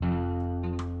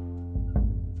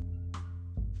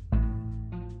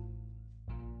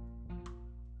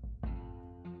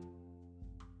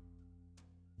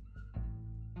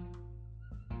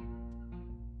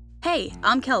Hey,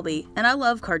 I'm Kelby, and I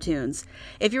love cartoons.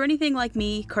 If you're anything like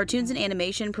me, cartoons and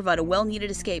animation provide a well-needed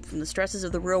escape from the stresses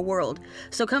of the real world.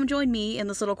 So come join me in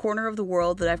this little corner of the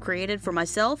world that I've created for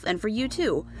myself and for you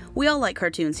too. We all like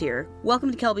cartoons here.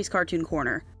 Welcome to Kelby's Cartoon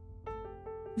Corner.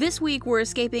 This week we're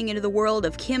escaping into the world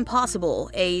of Kim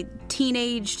Possible, a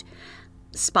teenaged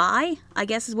spy, I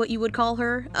guess is what you would call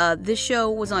her. This show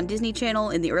was on Disney Channel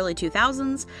in the early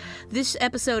 2000s. This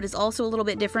episode is also a little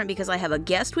bit different because I have a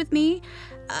guest with me.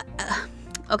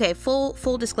 Okay,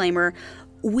 full disclaimer.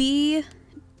 We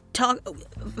talk...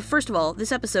 First of all,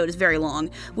 this episode is very long.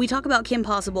 We talk about Kim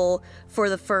Possible for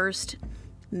the first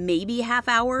maybe half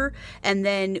hour, and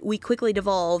then we quickly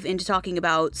devolve into talking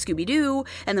about Scooby-Doo,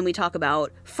 and then we talk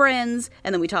about Friends,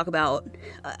 and then we talk about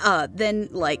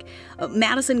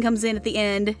Madison comes in at the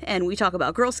end, and we talk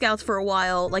about Girl Scouts for a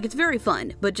while. Like, it's very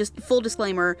fun, but just full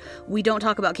disclaimer, we don't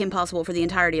talk about Kim Possible for the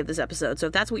entirety of this episode. So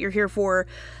if that's what you're here for,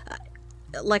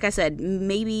 like I said,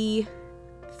 maybe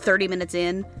 30 minutes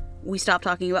in, we stop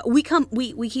talking about...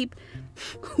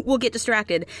 We'll get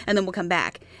distracted, and then we'll come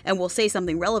back, and we'll say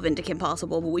something relevant to Kim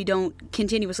Possible, but we don't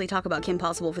continuously talk about Kim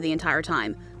Possible for the entire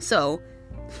time. So,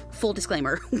 full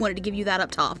disclaimer, wanted to give you that up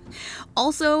top.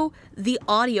 Also, the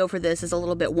audio for this is a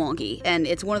little bit wonky, and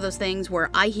it's one of those things where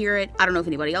I hear it, I don't know if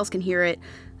anybody else can hear it.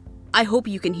 I hope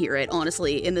you can hear it,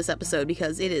 honestly, in this episode,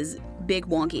 because it is big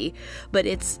wonky, but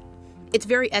it's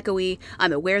very echoey.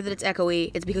 I'm aware that it's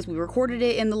echoey. It's because we recorded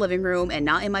it in the living room and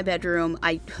not in my bedroom.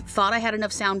 I thought I had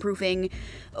enough soundproofing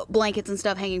blankets and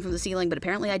stuff hanging from the ceiling, but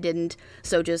apparently I didn't.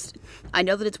 So I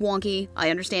know that it's wonky. I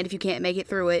understand if you can't make it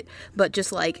through it, but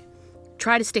just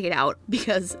try to stick it out,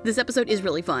 because this episode is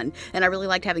really fun, and I really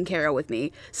liked having Kara with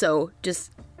me. So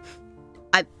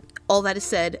all that is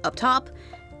said up top.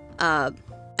 I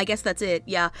guess that's it.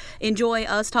 Yeah. Enjoy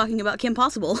us talking about Kim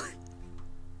Possible.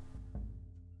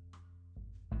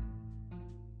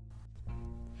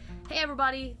 Hey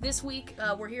everybody, this week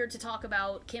we're here to talk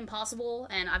about Kim Possible,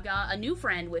 and I've got a new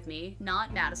friend with me,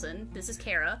 not Madison. This is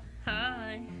Kara.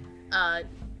 Hi.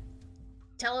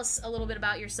 Tell us a little bit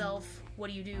about yourself. What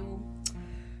do you do?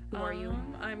 Who are you?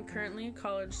 I'm currently a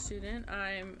college student.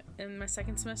 I'm in my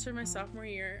second semester of my sophomore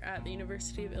year at the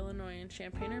University of Illinois in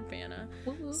Champaign-Urbana,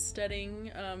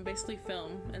 studying basically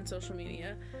film and social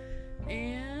media,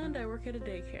 and I work at a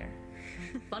daycare.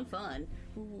 Fun.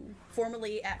 Ooh.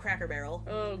 Formerly at Cracker Barrel.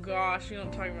 Oh gosh, you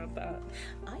don't talk about that.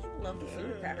 I love the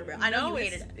food at Cracker Barrel. I know you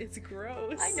hated it. It's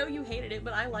gross. I know you hated it,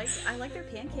 but I like their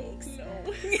pancakes.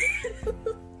 No.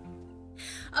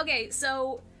 Okay,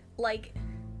 so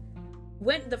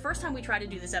when the first time we tried to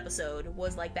do this episode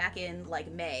was back in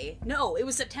May. No, it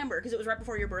was September, because it was right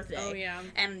before your birthday. Oh yeah.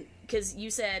 And because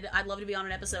you said I'd love to be on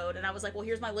an episode, and I was like, well,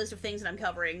 here's my list of things that I'm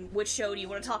covering. Which show do you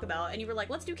want to talk about? And you were like,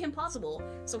 let's do Kim Possible.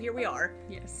 So here we are.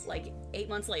 Yes. 8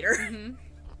 months later. Mm-hmm.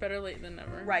 Better late than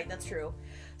never. Right, that's true.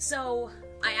 So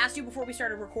I asked you before we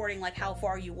started recording how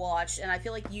far you watched, and I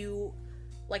feel like you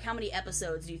how many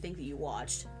episodes do you think that you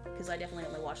watched? Because I definitely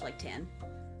only watched 10.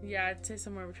 Yeah, I'd say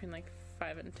somewhere between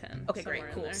 5 and 10. Okay,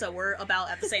 great, cool. So we're about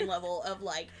at the same level of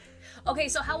okay,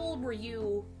 so how old were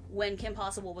you when Kim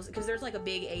Possible was, because there's a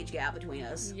big age gap between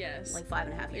us. Yes.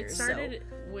 5.5 years. It started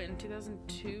when,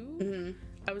 2002? Mm-hmm.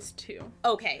 I was 2.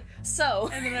 Okay, so.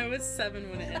 And then I was 7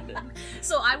 when it ended.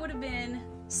 So I would have been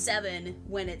 7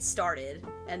 when it started,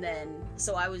 and then,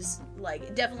 so I was,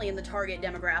 definitely in the target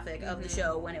demographic of the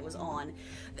show when it was on.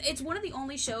 It's one of the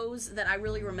only shows that I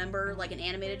really remember, an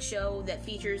animated show that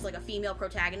features, a female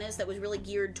protagonist that was really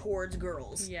geared towards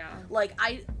girls. Yeah.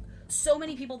 So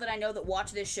many people that I know that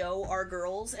watch this show are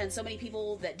girls, and so many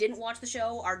people that didn't watch the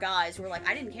show are guys who were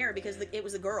I didn't care because it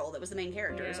was a girl that was the main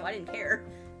character, so I didn't care.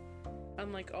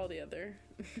 Unlike all the other.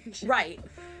 Right.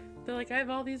 They're I have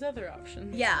all these other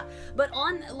options. Yeah, but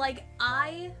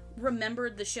I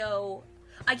remembered the show.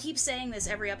 I keep saying this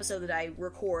every episode that I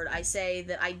record. I say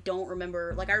that I don't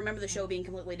remember, I remember the show being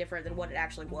completely different than what it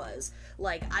actually was.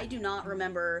 I do not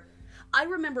remember... I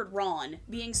remembered Ron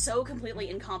being so completely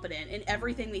incompetent in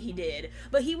everything that he did,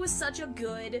 but he was such a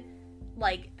good,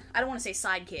 I don't want to say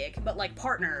sidekick, but,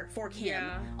 partner for Kim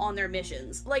on their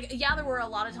missions. There were a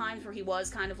lot of times where he was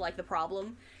kind of, the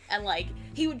problem, and,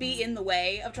 he would be in the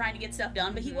way of trying to get stuff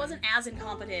done, but he wasn't as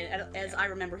incompetent as I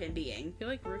remember him being. I feel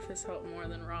like Rufus helped more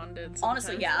than Ron did sometimes.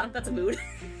 Honestly, yeah, that's a mood.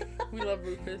 We love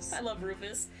Rufus. I love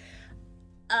Rufus.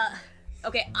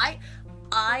 Okay, I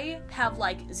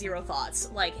have, zero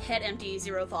thoughts. Head empty,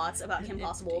 zero thoughts about Kim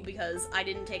Possible, because I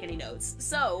didn't take any notes.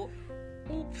 So,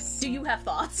 oops. Do you have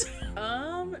thoughts?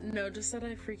 No, just that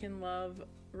I freaking love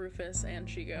Rufus and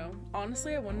Shigo.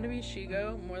 Honestly, I wanted to be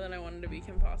Shigo more than I wanted to be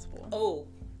Kim Possible. Oh,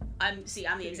 I'm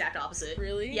the exact opposite.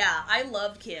 Really? Yeah, I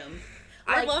loved Kim.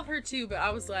 I love her too, but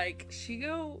I was like,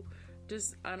 Shigo,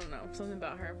 just, I don't know, something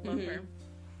about her. Love her.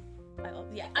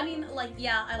 I mean, like,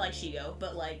 yeah, I like Shigo,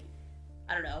 but like,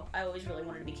 I don't know. I always really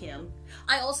wanted to be Kim.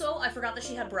 I forgot that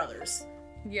she had brothers.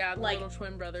 Yeah, the little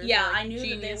twin brothers. Yeah, like I knew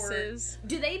geniuses. that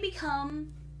they were. Do they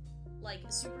become like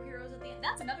superheroes at the end?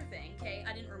 That's another thing. Okay,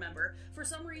 I didn't remember. For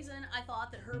some reason, I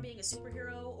thought that her being a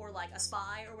superhero or like a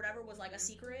spy or whatever was like a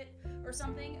secret or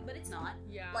something, but it's not.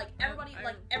 Yeah. Like everybody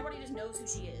just knows who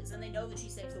she is, and they know that she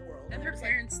saves the world. And her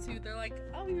parents too. They're like,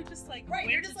 oh, you just like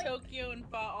went to Tokyo and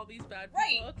fought all these bad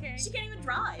people. Right. Okay. She can't even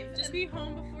drive. Just be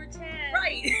home before 10.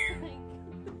 Right.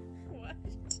 What?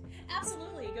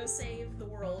 Absolutely, go save the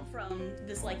world from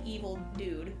this like evil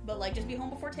dude, but like just be home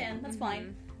before 10. That's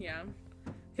fine. Yeah.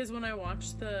 Because when I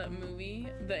watched the movie,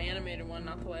 the animated one,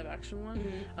 not the live action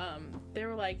one, they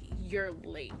were like, you're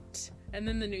late. And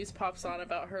then the news pops on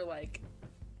about her, like,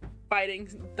 fighting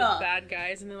the bad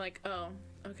guys, and they're like, oh,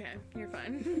 okay, you're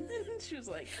fine. She was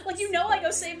like... Like, you know I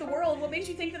go save the world. What makes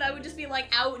you think that I would just be,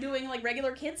 like, out doing, like,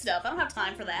 regular kid stuff? I don't have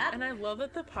time for that. And I love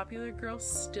that the popular girl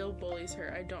still bullies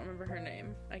her. I don't remember her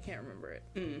name. I can't remember it.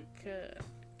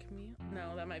 Camille?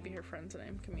 No, that might be her friend's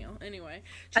name, Camille. Anyway.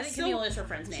 I think Camille is her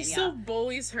friend's name, She still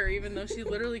bullies her, even though she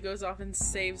literally goes off and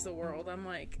saves the world. I'm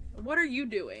like, what are you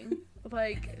doing?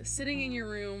 Like, sitting in your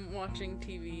room, watching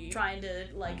TV. Trying to,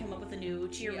 like, come up with a new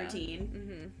cheer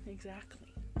routine. Exactly.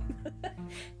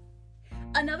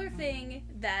 Another thing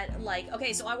that, like,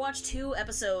 okay, so I watched 2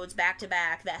 episodes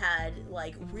back-to-back that had,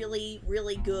 like, really,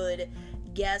 really good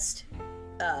guest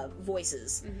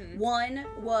voices. One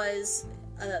was...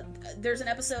 there's an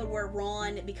episode where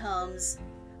Ron becomes,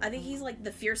 I think he's like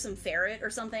the fearsome ferret or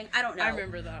something. I don't know. I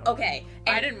remember that one. Okay.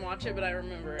 I didn't watch it, but I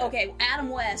remember it. Okay, Adam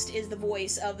West is the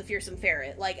voice of the fearsome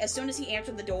ferret. Like, as soon as he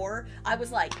answered the door, I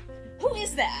was like, who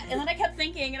is that? And then I kept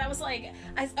thinking, and I was like,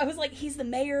 he's the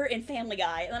mayor in Family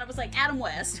Guy. And then I was like, Adam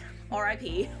West,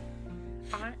 R.I.P.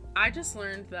 I just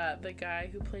learned that the guy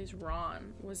who plays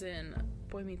Ron was in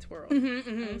Boy Meets World.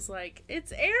 I was like,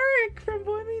 it's Eric from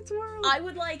Boy Meets World.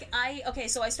 Okay,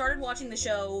 so I started watching the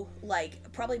show,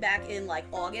 like, probably back in, like,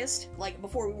 August, like,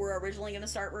 before we were originally going to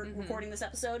start recording this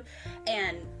episode,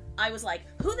 and I was like,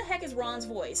 who the heck is Ron's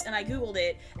voice? And I Googled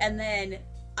it, and then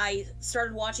I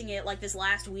started watching it, like, this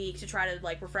last week to try to,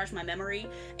 like, refresh my memory,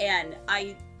 and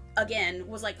I... again,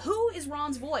 was like, who is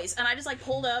Ron's voice? And I just, like,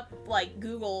 pulled up, like,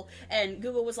 Google, and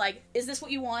Google was like, is this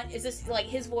what you want? Is this, like,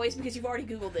 his voice? Because you've already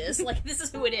Googled this. Like, this is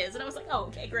who it is. And I was like, oh,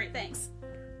 okay, great, thanks.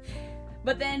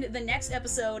 But then the next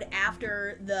episode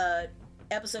after the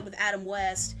episode with Adam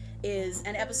West is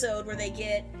an episode where they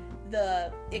get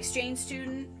the exchange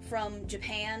student from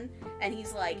Japan, and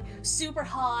he's like super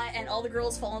hot, and all the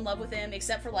girls fall in love with him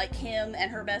except for like Kim and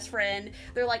her best friend.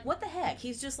 They're like, what the heck?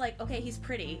 He's just like, okay, he's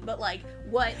pretty, but like,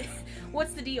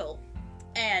 what's the deal?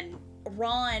 And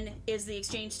Ron is the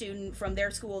exchange student from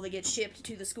their school that gets shipped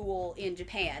to the school in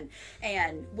Japan,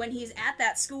 and when he's at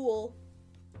that school,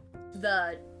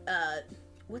 the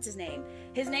what's his name?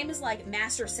 His name is like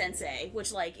Master Sensei,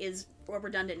 which like is a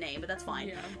redundant name, but that's fine.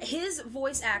 Yeah. His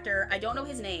voice actor, I don't know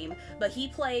his name, but he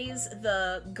plays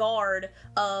the guard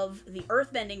of the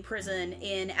earthbending prison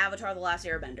in Avatar: The Last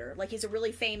Airbender. Like, he's a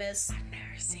really famous... I've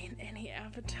never seen any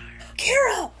Avatar.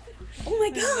 Kara! Oh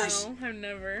my gosh! No, I've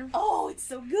never. Oh, it's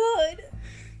so good!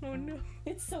 Oh no.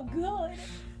 It's so good!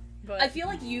 But I feel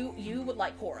like you would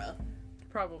like Korra.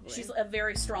 Probably. She's a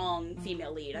very strong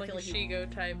female lead. Like I feel like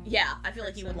Shigo type. Yeah, I feel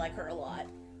like you would like her a lot.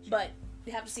 But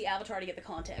you have to see Avatar to get the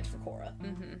context for Korra.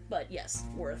 But yes,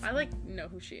 worth. I know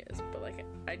who she is, but like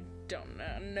I don't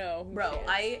know who Bro,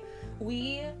 she is.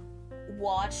 We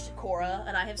watched Korra,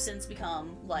 and I have since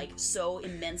become like so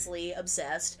immensely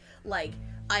obsessed. Like,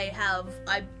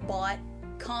 I bought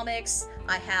comics,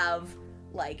 I have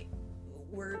like,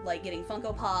 we're like getting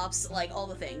Funko Pops, like all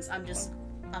the things.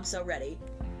 I'm so ready.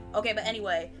 Okay, but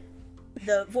anyway,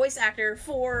 the voice actor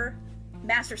for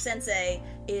Master Sensei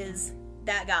is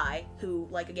that guy who,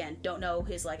 like, again, don't know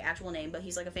his, like, actual name, but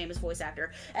he's, like, a famous voice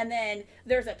actor. And then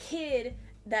there's a kid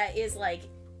that is, like,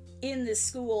 in this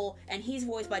school, and he's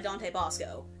voiced by Dante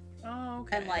Bosco. Oh,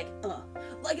 okay. And,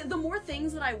 like, the more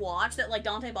things that I watch that, like,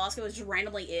 Dante Bosco is just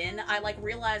randomly in, I, like,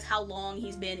 realize how long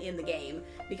he's been in the game,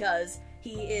 because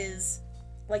he is...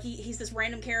 Like, he's this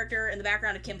random character in the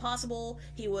background of Kim Possible.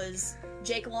 He was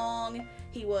Jake Long.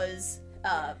 He was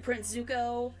Prince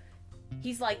Zuko.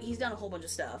 He's done a whole bunch of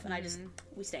stuff, and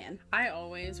we stand. I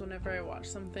always, whenever I watch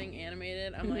something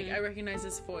animated, I'm like, I recognize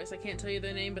this voice. I can't tell you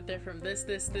their name, but they're from this, and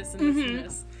this, and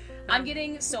this. I'm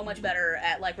getting so much better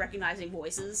at, like, recognizing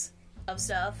voices of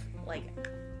stuff. Like,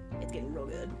 it's getting real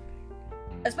good.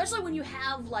 Especially when you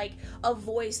have, like, a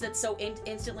voice that's so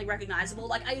instantly recognizable.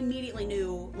 Like, I immediately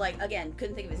knew, like, again,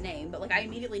 couldn't think of his name, but, like, I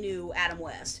immediately knew Adam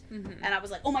West. And I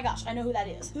was like, oh my gosh, I know who that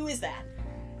is. Who is that?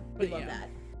 We love that.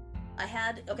 I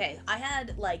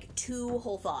had, like, 2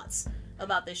 whole thoughts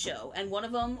about this show, and one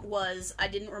of them was I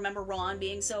didn't remember Ron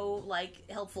being so, like,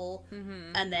 helpful,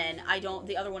 and then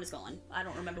the other one is gone. I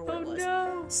don't remember what it was.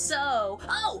 No. So,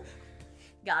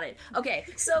 got it. Okay,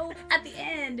 so at the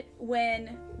end,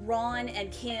 when Ron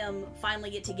and Kim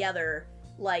finally get together,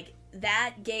 like,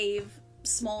 that gave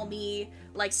small me,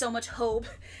 like, so much hope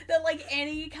that, like,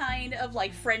 any kind of,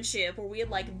 like, friendship where we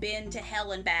had, like, been to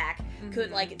hell and back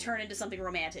could, like, turn into something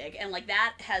romantic. And, like,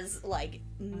 that has, like,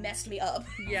 messed me up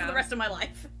for the rest of my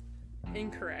life.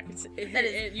 Incorrect.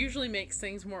 It usually makes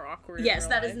things more awkward. Yes,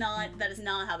 that is not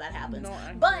how that happens.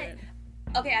 But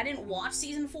okay, I didn't watch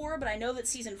season 4, but I know that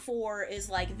season 4 is,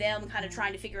 like, them kind of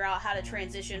trying to figure out how to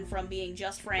transition from being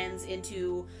just friends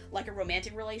into, like, a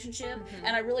romantic relationship,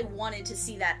 and I really wanted to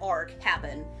see that arc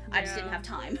happen. I just didn't have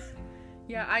time.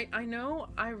 Yeah, I know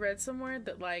I read somewhere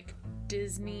that, like,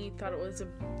 Disney thought it was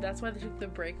that's why they took the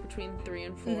break between 3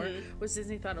 and 4, was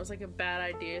Disney thought it was, like, a bad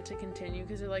idea to continue,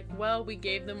 because they're like, well, we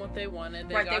gave them what they wanted.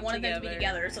 They wanted them to be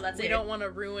together, so that's it. We don't want to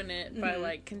ruin it by,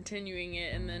 like, continuing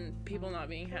it and then people not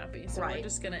being happy, so we're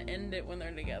just gonna end it when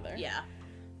they're together. Yeah.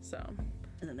 So.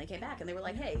 And then they came back and they were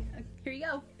like, hey, here you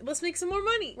go. Let's make some more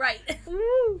money. Right.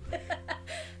 Woo!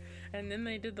 And then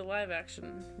they did the live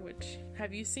action, which,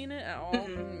 have you seen it at all?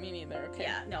 Me neither, okay.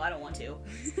 Yeah, no, I don't want to.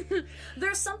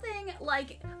 There's something,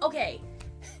 like, okay,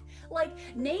 like,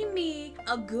 name me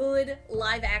a good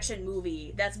live action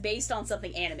movie that's based on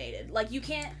something animated. Like, you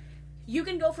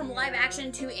can go from live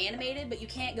action to animated, but you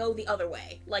can't go the other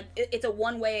way. Like, it's a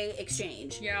one-way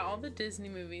exchange. Yeah, all the Disney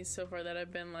movies so far that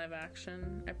have been live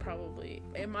action,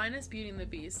 minus Beauty and the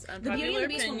Beast. The Beauty and the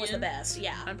Beast one was the best,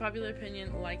 yeah. Unpopular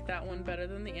opinion, like that one better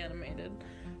than the animated.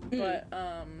 But,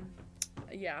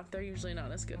 yeah, they're usually not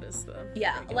as good as the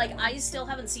like, I still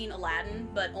haven't seen Aladdin,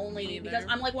 but only because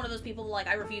I'm, like, one of those people, like,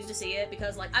 I refuse to see it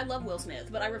because, like, I love Will Smith,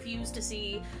 but I refuse to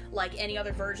see, like, any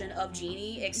other version of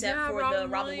Genie except for the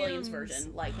Robin Williams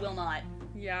version. Like, will not.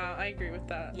 Yeah, I agree with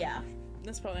that. Yeah.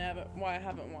 That's probably why I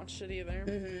haven't watched it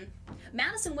either.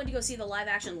 Madison went to go see the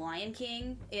live-action Lion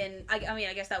King I mean,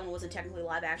 I guess that one wasn't technically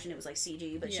live-action, it was, like,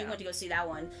 CG, but she went to go see that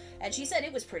one, and she said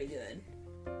it was pretty good.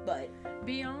 But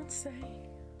Beyonce.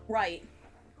 Right.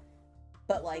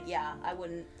 But, like, yeah, I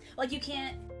wouldn't... Like, you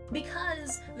can't...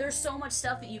 Because there's so much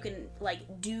stuff that you can, like,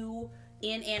 do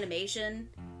in animation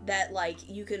that, like,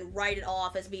 you can write it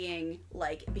off as being,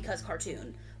 like, because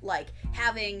cartoon. Like,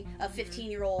 having a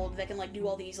 15-year-old that can, like, do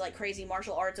all these, like, crazy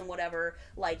martial arts and whatever,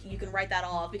 like, you can write that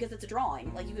off because it's a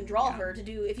drawing. Like, you can draw her to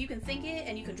do... If you can think it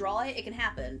and you can draw it, it can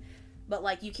happen. But,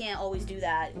 like, you can't always do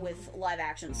that with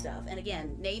live-action stuff. And,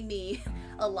 again, name me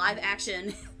a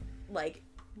live-action, like...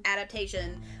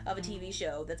 adaptation of a TV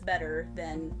show that's better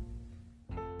than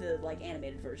the, like,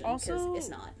 animated version. Also, it's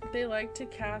not. They like to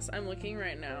cast, I'm looking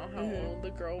right now how old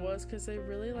the girl was, because they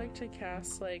really like to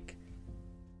cast, like,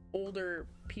 older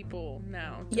people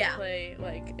now to play,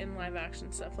 like, in live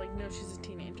action stuff. Like, no, she's a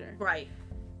teenager. Right.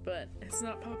 But it's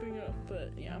not popping up,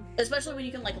 but yeah. Especially when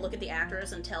you can, like, look at the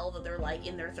actress and tell that they're, like,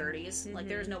 in their 30s. Like,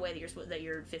 there's no way that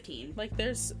you're 15. Like,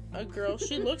 there's a girl,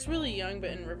 she looks really young, but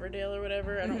in Riverdale or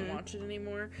whatever, I don't watch it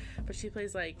anymore, but she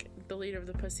plays, like, the leader of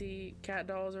the Pussycat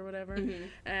Dolls or whatever,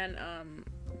 and,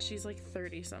 she's, like,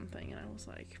 30-something, and I was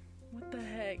like, what the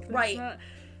heck? That's not...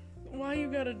 Why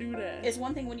you gotta do that? It's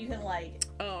one thing when you can, like...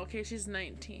 Oh, okay, she's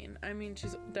 19. I mean,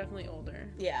 she's definitely older.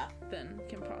 Yeah. Than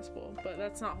Kim Possible, but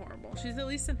that's not horrible. She's at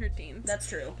least in her teens. That's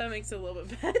true. That makes it a little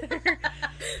bit better.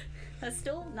 That's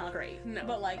still not great. No.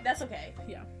 But, like, that's okay.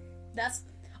 Yeah. That's...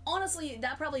 Honestly,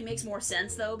 that probably makes more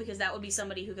sense, though, because that would be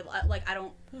somebody who could, like, I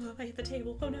hit the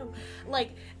table, oh no.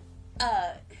 Like,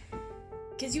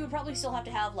 because you would probably still have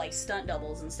to have, like, stunt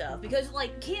doubles and stuff. Because,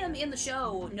 like, Kim in the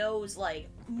show knows, like,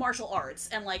 martial arts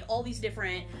and, like, all these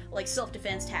different, like,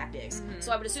 self-defense tactics.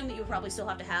 So I would assume that you would probably still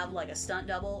have to have, like, a stunt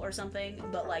double or something.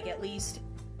 But, like, at least,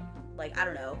 like, I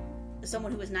don't know.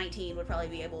 Someone who was 19 would probably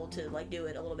be able to, like, do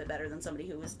it a little bit better than somebody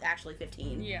who was actually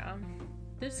 15. Yeah.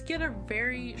 Just get a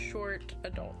very short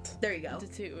adult. There you go. To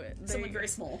do it. Someone very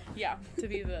small. Yeah, to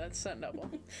be the stunt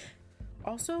double.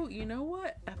 Also, you know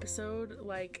what episode,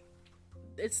 like...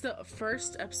 It's the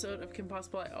first episode of Kim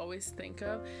Possible I always think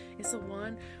of. It's the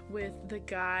one with the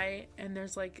guy and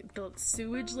there's like the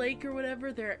sewage lake or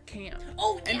whatever. They're at camp.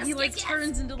 Oh, yes, and he like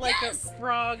turns into like a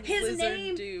frog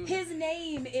lizard dude. His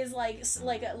name is like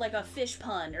a fish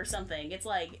pun or something. It's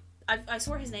like I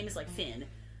swear his name is like Finn.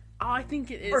 Oh, I think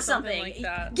it is or something something. like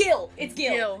that. Gil. It's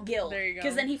Gil. Gil. There you go.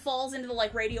 Because then he falls into the,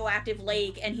 like, radioactive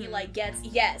lake, and he, like, gets...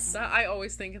 Yes. I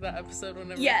always think of that episode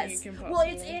whenever Yes. I think Kim Possible. Well,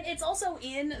 it's also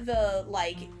in the,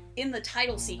 like, in the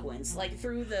title sequence, like,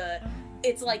 through the...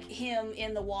 It's, like, him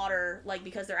in the water, like,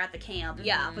 because they're at the camp. Mm-hmm.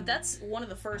 Yeah, but that's one of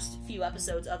the first few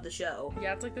episodes of the show.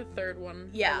 Yeah, it's, like, the third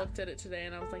one. Yeah. I looked at it today,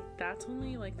 and I was like, that's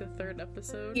only, like, the third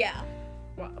episode? Yeah.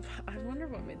 Wow. I wonder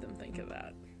what made them think of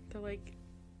that. They're, like...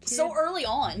 Kids. So early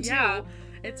on, too. Yeah.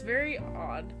 It's very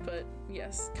odd, but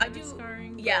yes. Kind of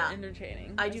scarring, but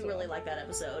entertaining. I do really like that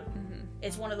episode. Mm-hmm.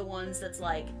 It's one of the ones that's,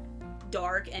 like,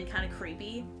 dark and kind of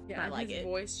creepy. Yeah, I like his it.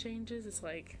 voice changes. It's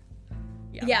like...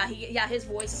 Yeah, his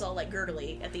voice is all, like,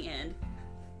 gurgly at the end.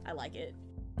 I like it.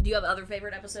 Do you have other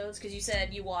favorite episodes? Because you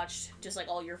said you watched just, like,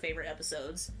 all your favorite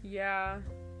episodes. Yeah.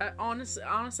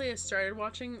 Honestly, I started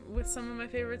watching with some of my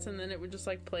favorites, and then it would just,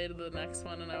 like, play to the next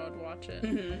one, and I would watch it.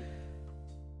 Mm-hmm.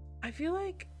 I feel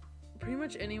like pretty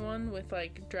much anyone with,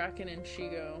 like, Draken and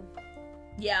Shigo.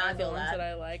 Yeah, I feel that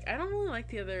I like. I don't really like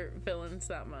the other villains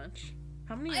that much.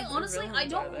 How many? Honestly, I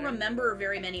don't remember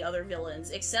very many other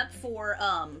villains except for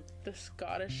the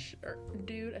Scottish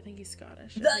dude. I think he's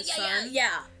Scottish.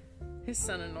 Yeah. His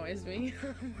son annoys me.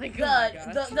 I'm like,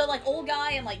 the like old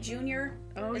guy and like Junior.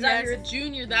 Oh, it's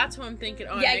Junior. That's who I'm thinking.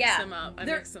 Oh, I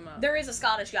mixed him up. There is a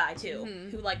Scottish guy too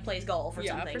who like plays golf or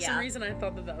something. For some reason I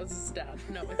thought that was his dad.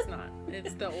 No, it's not.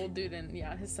 It's the old dude and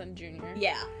his son Junior.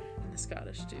 Yeah. And the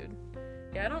Scottish dude.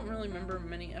 Yeah, I don't really remember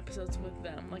many episodes with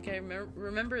them. Like, I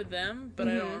remember them, but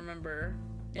I don't remember...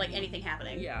 like, anything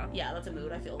happening. Yeah. Yeah, that's a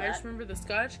mood, I feel that. I just remember the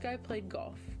Scottish guy played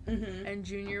golf. Mm-hmm. And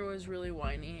Junior was really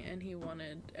whiny, and he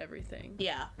wanted everything.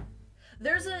 Yeah.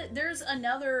 There's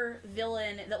another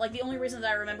villain that, like, the only reason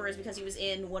that I remember is because he was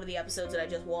in one of the episodes that I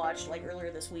just watched, like,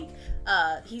 earlier this week.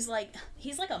 He's like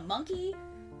a monkey...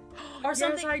 or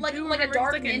something like a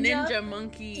dark ninja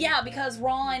monkey. Yeah, because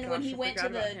Ron, when he went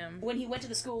to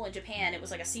the school in Japan, it was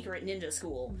like a secret ninja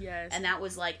school. Yes, and that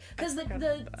was like because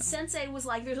the sensei was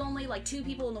like, there's only like 2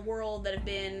 people in the world that have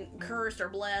been cursed or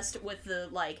blessed with the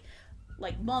like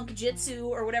monk jitsu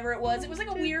or whatever it was. It was like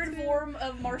a weird form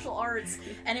of martial arts,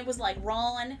 and it was like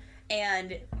Ron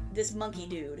and this monkey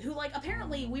dude who, like,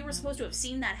 apparently we were supposed to have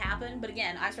seen that happen, but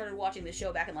again, I started watching this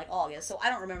show back in like August, so I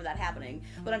don't remember that happening,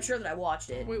 but I'm sure that I watched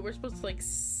it. Wait, we're supposed to like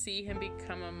see him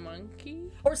become a monkey?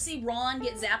 Or see Ron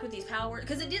get zapped with these powers,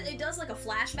 because it does like a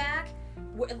flashback,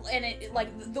 and it like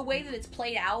the way that it's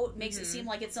played out makes it seem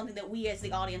like it's something that we as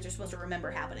the audience are supposed to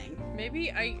remember happening.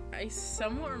 Maybe I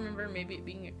somewhat remember maybe it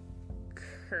being a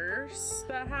curse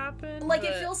that happened. Like,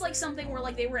 it feels like something where,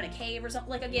 like, they were in a cave or something.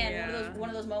 Like, again, one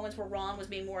of those moments where Ron was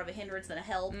being more of a hindrance than a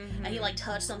help, and he, like,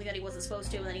 touched something that he wasn't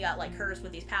supposed to, and then he got, like, cursed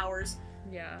with these powers.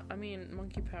 Yeah, I mean,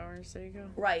 monkey powers, there you go.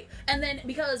 Right. And then,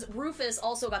 because Rufus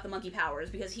also got the monkey powers,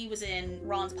 because he was in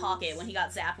Ron's pocket when he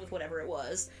got zapped with whatever it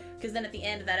was. Because then at the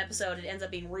end of that episode, it ends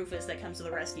up being Rufus that comes to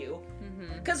the rescue.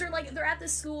 Because they're at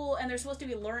this school, and they're supposed to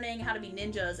be learning how to be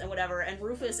ninjas and whatever, and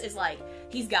Rufus is like,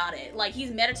 he's got it. Like,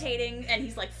 he's meditating, and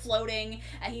he's, like, floating,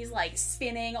 and he's, like,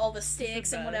 spinning all the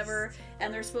sticks and whatever,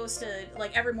 and they're supposed to,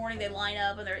 like, every morning they line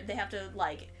up, and they have to,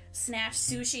 like, snatch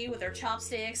sushi with their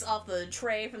chopsticks off the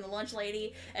tray from the lunch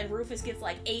lady, and Rufus gets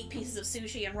like 8 pieces of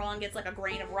sushi and Ron gets like a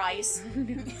grain of rice.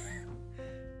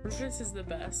 Rufus is the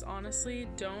best. Honestly,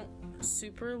 don't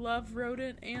super love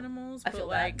rodent animals, but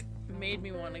like made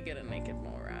me want to get a naked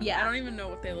mole rat. Yeah. I don't even know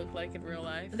what they look like in real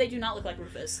life. They do not look like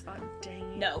Rufus. Oh, dang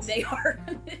it. No, they are.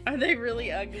 Are they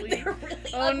really ugly? They're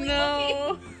really ugly. Oh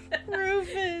no.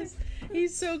 Rufus.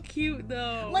 He's so cute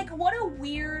though. Like, what a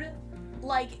weird,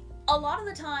 like, a lot of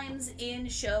the times in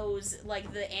shows,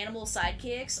 like, the animal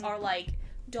sidekicks are, like,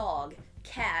 dog,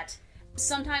 cat,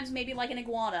 sometimes maybe, like, an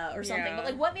iguana or something. Yeah. But,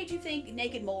 like, what made you think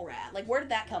naked mole rat? Like, where did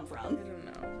that come from? I don't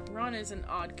know. Ron is an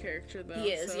odd character, though.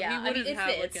 He is, so yeah. He wouldn't it have,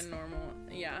 fits. like, a normal,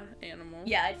 animal.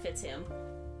 Yeah, it fits him.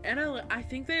 And I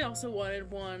think they also wanted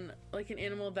one, like, an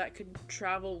animal that could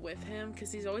travel with him,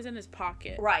 because he's always in his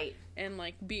pocket. Right. And,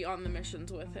 like, be on the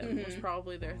missions with him, was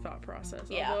probably their thought process.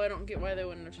 Yeah. Although I don't get why they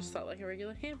wouldn't have just thought, like, a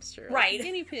regular hamster. Right. Like a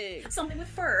guinea pig. Something with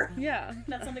fur. Yeah.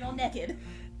 Not something all naked.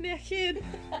 Naked.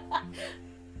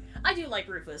 I do like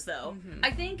Rufus, though. I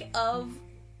think of,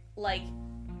 like,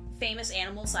 famous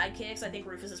animal sidekicks, I think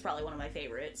Rufus is probably one of my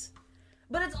favorites.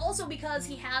 But it's also because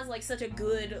he has, like, such a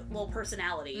good little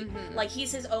personality. Like,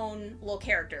 he's his own little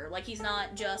character. Like, he's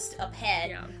not just a pet.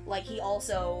 Yeah. Like, he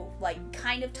also, like,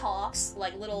 kind of talks,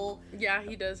 like, little... Yeah,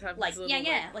 he does have like, little,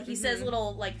 like, he says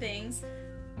little, like, things.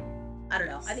 I don't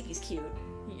know. I think he's cute.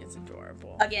 He is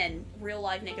adorable. Again,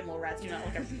 real-life naked mole rats do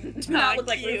not look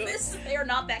like Rufus. They are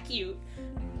not that cute.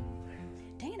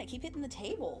 Dang it, I keep hitting the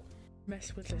table.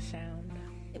 Mess with the sound.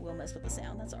 It will mess with the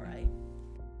sound. That's all right.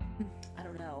 I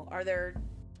don't know. Are there...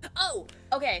 Oh!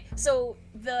 Okay, so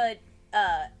the...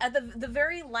 at the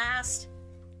very last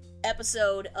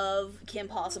episode of Kim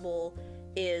Possible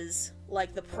is,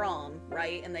 like, the prom,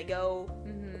 right? And they go...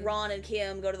 Ron and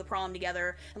Kim go to the prom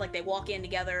together, and, like, they walk in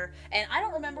together, and I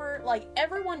don't remember, like,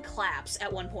 everyone claps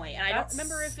at one point, and I don't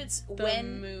remember if it's the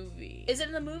movie. Is it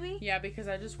in the movie? Yeah, because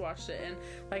I just watched it, and,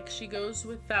 like, she goes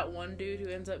with that one dude who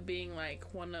ends up being, like,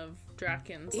 one of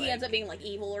Draken's, He ends up being, like,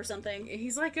 evil or something?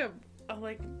 He's, like, a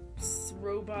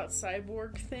robot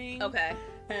cyborg thing. Okay.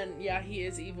 And, yeah, he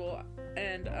is evil,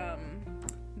 and,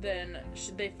 then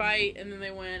they fight, and then they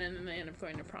win, and then they end up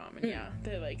going to prom, and yeah,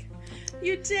 they're like,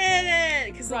 you did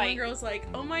it! Because the one girl's like,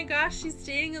 oh my gosh, she's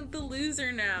dating the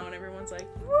loser now, and everyone's like,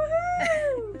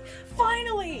 woohoo!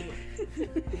 Finally!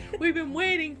 We've been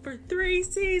waiting for 3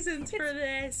 seasons for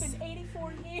this! It's been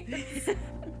 84 years!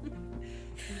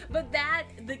 But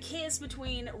the kiss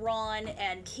between Ron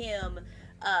and Kim,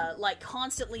 like,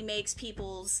 constantly makes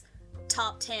people's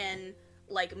top 10,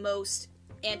 like, most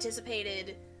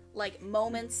anticipated, like,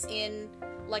 moments in,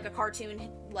 like, a cartoon,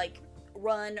 like,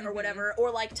 run or whatever, or,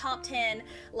 like, top 10,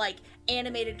 like,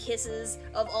 animated kisses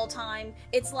of all time.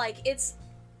 It's, like, it's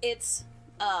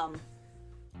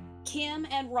Kim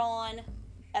and Ron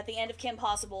at the end of Kim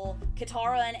Possible,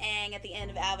 Katara and Aang at the end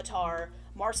of Avatar,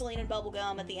 Marceline and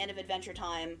Bubblegum at the end of Adventure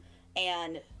Time,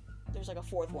 and there's, like, a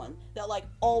fourth one that, like,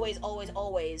 always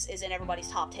is in everybody's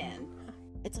top 10.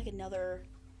 It's, like, another...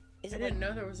 I didn't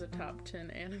know there was a top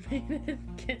 10 animated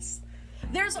kiss.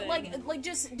 There's like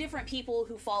just different people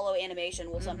who follow animation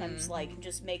will sometimes like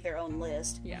just make their own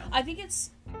list. Yeah. I think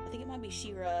it might be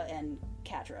She-Ra and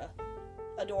Catra.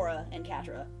 Adora and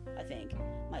Catra, I think,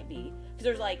 might be. Because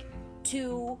there's like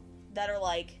 2 that are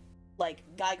like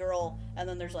guy girl, and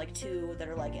then there's like 2 that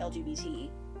are like LGBT.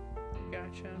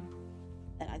 Gotcha.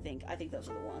 And I think those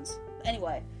are the ones. But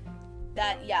anyway,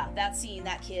 that scene,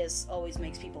 that kiss always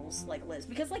makes people's like list,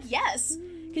 because like yes,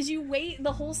 because you wait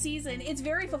the whole season. It's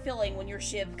very fulfilling when your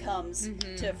ship comes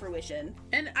to fruition.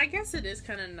 And I guess it is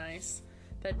kind of nice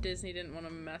that Disney didn't want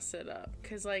to mess it up,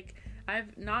 because like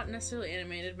I've not necessarily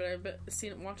animated, but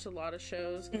I've watched a lot of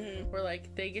shows where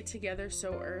like they get together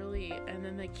so early and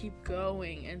then they keep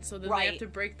going, and so then they have to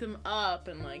break them up,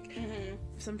 and like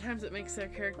sometimes it makes their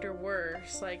character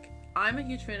worse. Like, I'm a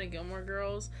huge fan of Gilmore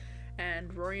Girls,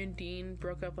 and Rory and Dean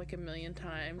broke up like a million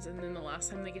times, and then the last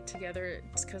time they get together,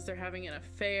 it's because they're having an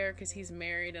affair because he's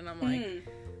married, and I'm like,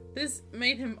 this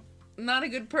made him not a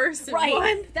good person. Right.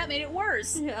 What? That made it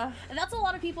worse. Yeah. And that's a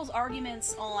lot of people's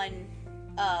arguments on,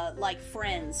 like,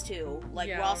 Friends, too.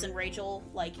 Like, Ross and Rachel,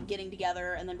 like, getting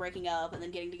together and then breaking up, and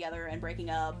then getting together and breaking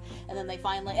up, and then they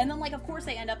finally... And then, like, of course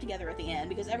they end up together at the end,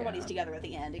 because everybody's together at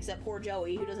the end, except poor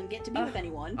Joey, who doesn't get to be with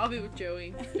anyone. I'll be with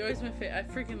Joey. Joey's my favorite. I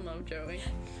freaking love Joey.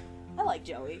 I like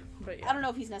Joey. But yeah. I don't know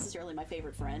if he's necessarily my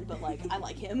favorite friend, but, like, I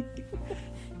like him.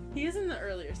 He is in the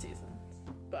earlier seasons,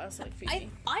 but I also like Phoebe.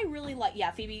 I really like...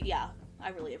 Yeah, Phoebe, yeah. I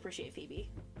really appreciate Phoebe.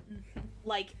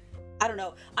 Like... I don't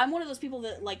know. I'm one of those people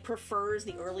that, like, prefers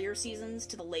the earlier seasons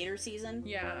to the later season.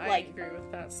 Yeah, I like, agree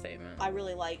with that statement. I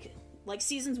really like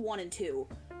seasons 1 and 2.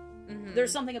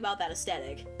 There's something about that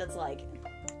aesthetic that's like...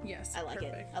 Yes, I like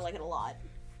perfect. it. I like it a lot.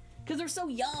 Because they're so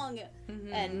young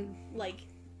and, like,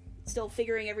 still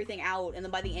figuring everything out. And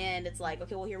then by the end, it's like,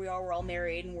 okay, well, here we are. We're all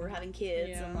married and we're having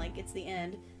kids. And, like, it's the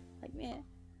end. Like, meh.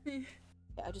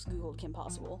 Yeah, I just Googled Kim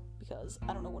Possible because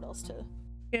I don't know what else to...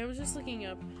 Yeah, I was just looking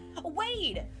up... Oh,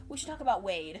 Wade! We should talk about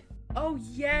Wade. Oh,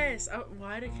 yes!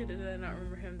 Why did I not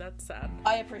remember him? That's sad.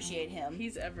 I appreciate him.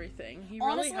 He's everything. He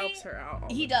Honestly, really helps her out.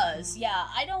 He does, yeah.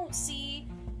 I don't see...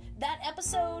 That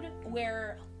episode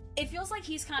where... It feels like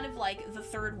he's kind of like the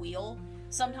third wheel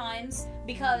sometimes,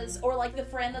 because... Or like the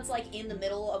friend that's like in the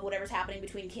middle of whatever's happening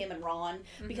between Kim and Ron.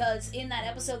 Because in that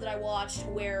episode that I watched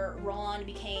where Ron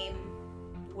became...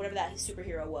 Whatever that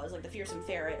superhero was, like the fearsome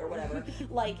ferret or whatever.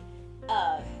 Like...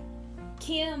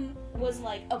 Kim was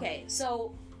like, okay,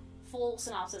 so full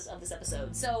synopsis of this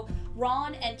episode. So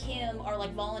Ron and Kim are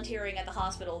like volunteering at the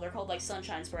hospital. They're called like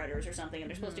sunshine spreaders or something, and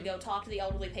they're supposed to go talk to the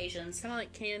elderly patients. Kind of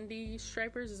like candy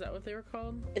stripers, is that what they were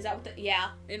called? Is that what yeah.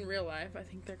 In real life, I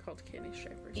think they're called candy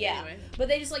stripers. Yeah. Anyway. But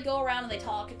they just like go around and they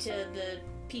talk to the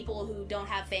people who don't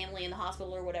have family in the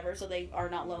hospital or whatever, so they are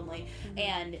not lonely.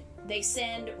 And they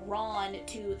send Ron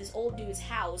to this old dude's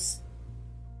house,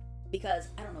 because,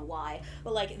 I don't know why,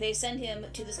 but, like, they send him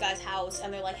to this guy's house,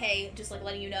 and they're like, hey, just, like,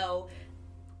 letting you know,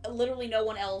 literally no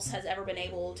one else has ever been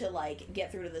able to, like,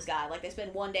 get through to this guy. Like, they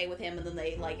spend one day with him, and then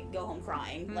they, like, go home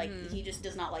crying. Like, he just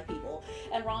does not like people.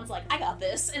 And Ron's like, I got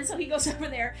this. And so he goes over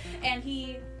there, and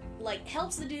he, like,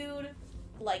 helps the dude,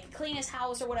 like clean his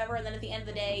house or whatever, and then at the end of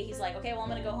the day he's like, okay, well I'm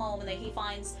gonna go home, and then he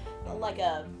finds like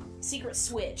a secret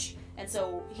switch, and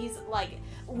so he's like,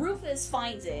 Rufus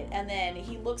finds it, and then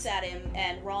he looks at him,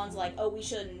 and Ron's like, oh, we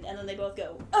shouldn't, and then they both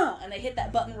go, and they hit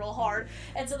that button real hard,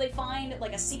 and so they find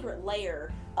like a secret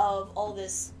layer of all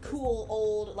this cool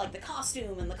old, like the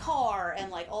costume and the car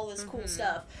and like all this cool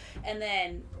stuff, and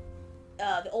then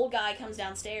the old guy comes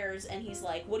downstairs and he's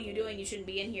like, what are you doing? You shouldn't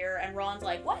be in here. And Ron's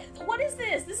like, what is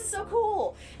this? This is so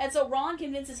cool. And so Ron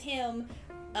convinces him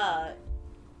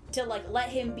to like let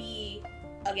him be,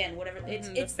 again, whatever,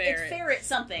 it's ferret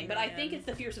something, but I think it's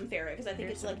the fearsome ferret, because I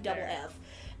think it's like double F.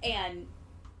 And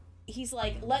he's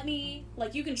like, let me,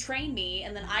 like, you can train me,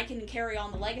 and then I can carry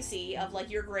on the legacy of like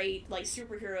your great like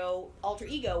superhero alter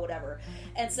ego, whatever.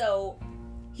 And so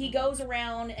he goes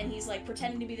around and he's like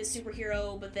pretending to be this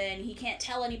superhero, but then he can't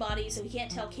tell anybody, so he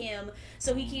can't tell Kim.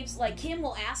 So he keeps like, Kim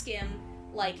will ask him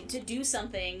like to do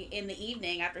something in the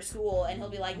evening after school, and he'll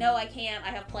be like, no, I can't, I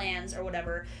have plans or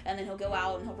whatever, and then he'll go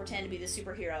out and he'll pretend to be this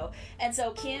superhero. And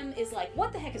so Kim is like,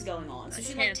 what the heck is going on? So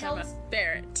she like tells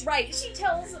Barrett. Right, she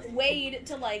tells Wade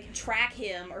to like track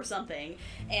him or something,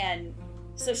 and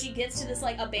so she gets to this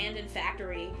like abandoned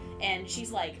factory, and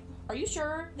she's like, are you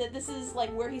sure that this is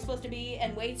like where he's supposed to be?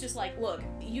 And Wade's just like, look,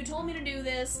 you told me to do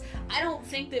this. I don't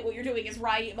think that what you're doing is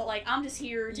right, but like, I'm just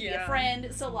here to be a friend.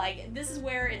 So like, this is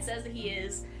where it says that he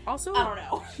is. Also, I don't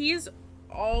know. He's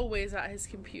always at his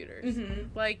computers.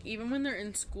 Like, even when they're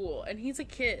in school, and he's a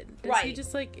kid. Does he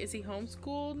just like, is he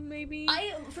homeschooled maybe?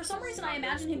 For some reason I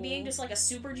imagine him being just like a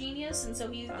super genius, and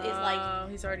so he is like,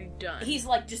 he's already done. He's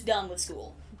like just done with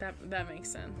school. That makes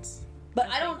sense. But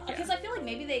I don't, because I feel like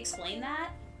maybe they explain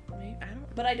that.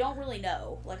 But I don't really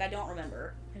know. Like, I don't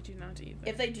remember. I do not either.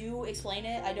 If they do explain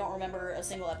it, I don't remember a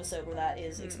single episode where that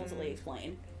is explicitly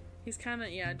explained. He's kind of,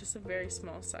 just a very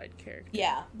small side character.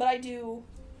 Yeah, but I do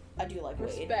like Wade.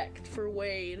 Respect for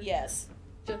Wade. Yes.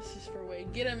 Justice for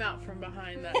Wade. Get him out from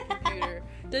behind that computer.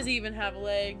 Does he even have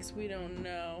legs? We don't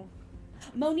know.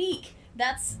 Monique!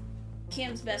 That's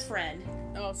Kim's best friend.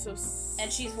 Oh, so...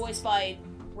 And she's voiced by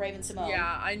Raven-Symoné.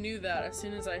 Yeah, I knew that. As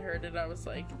soon as I heard it, I was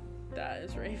like, that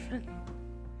is Raven.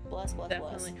 Bless.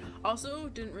 Definitely. Also,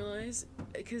 didn't realize,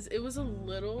 because it was a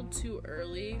little too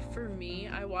early for me.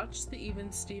 I watched the Even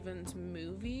Stevens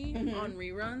movie on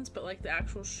reruns, but like the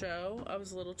actual show, I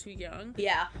was a little too young.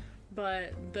 Yeah.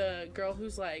 But the girl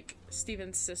who's like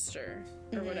Steven's sister,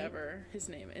 or whatever his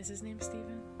name is. His name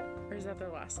Steven? Or is that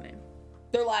their last name?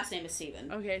 Their last name is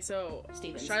Steven. Okay, so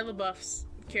Stevens. Shia LaBeouf's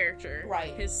character,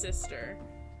 right, his sister,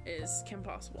 is Kim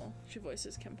Possible. She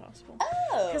voices Kim Possible.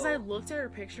 Oh! Because I looked at her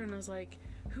picture and I was like,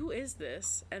 who is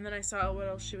this? And then I saw what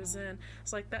else she was in.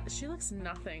 It's like, that she looks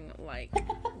nothing like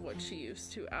what she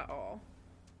used to at all.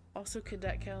 Also,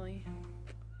 Cadet Kelly.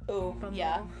 Oh,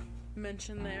 yeah.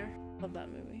 Mention there. Love that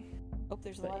movie. Oh,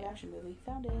 there's a live action movie.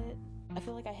 Found it. I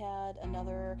feel like I had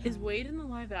another... Is Wade in the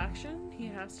live action? He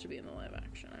has to be in the live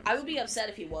action. I would be upset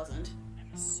if he wasn't.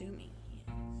 I'm assuming he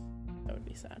is. That would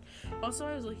be sad. Also,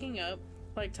 I was looking up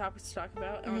like topics to talk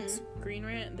about on Screen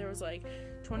Rant. There was like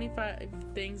 25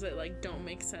 things that like don't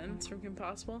make sense from Kim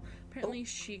Possible. Apparently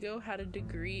Shigo had a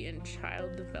degree in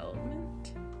child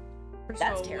development.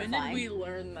 That's terrifying. When did we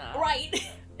learn that? Right.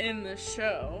 In the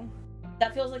show.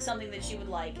 That feels like something that she would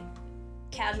like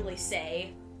casually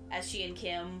say as she and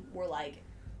Kim were like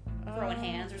throwing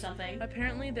hands or something.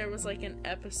 Apparently there was like an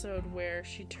episode where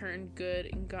she turned good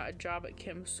and got a job at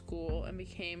Kim's school and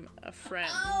became a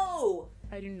friend. Oh!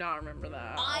 I do not remember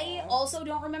that. I also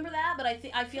don't remember that, but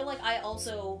I feel like I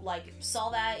also like saw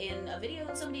that in a video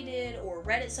that somebody did or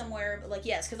read it somewhere. But like,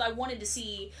 yes, because I wanted to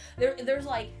see there's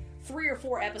like 3 or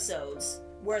 4 episodes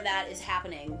where that is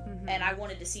happening, and I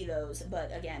wanted to see those,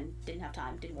 but again, didn't have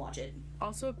time, didn't watch it.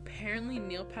 Also, apparently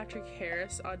Neil Patrick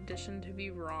Harris auditioned to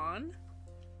be Ron.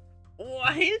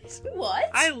 What? What?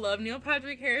 I love Neil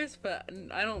Patrick Harris, but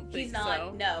I don't think he's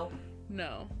not. So.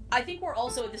 No. I think we're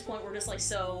also at this point, we're just like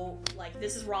so like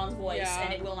this is Ron's voice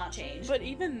and it will not change. But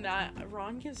even that,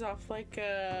 Ron gives off like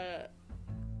a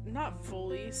not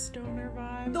fully stoner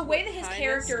vibe. The way that his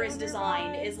character is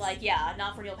designed is like, yeah,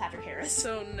 not for Neil Patrick Harris.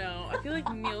 So no, I feel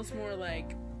like Neil's more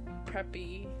like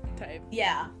preppy type.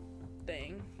 Yeah.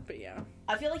 Thing, but yeah.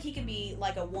 I feel like he could be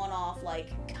like a one-off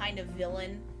like kind of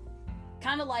villain.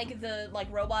 Kind of like the like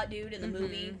robot dude in the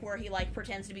movie where he like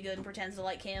pretends to be good and pretends to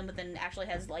like Kim, but then actually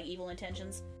has like evil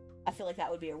intentions. I feel like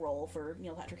that would be a role for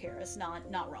Neil Patrick Harris, not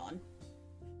Ron.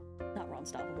 Not Ron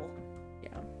Stoppable.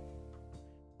 Yeah.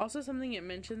 Also, something it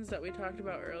mentions that we talked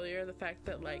about earlier, the fact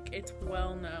that like it's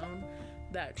well known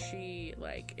that she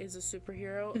like is a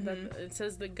superhero. That it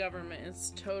says the government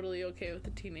is totally okay with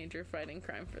a teenager fighting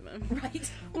crime for them.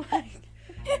 Right. Like,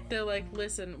 They're like,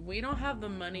 listen, we don't have the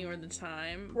money or the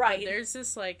time. Right. But there's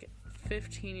this, like,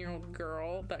 15-year-old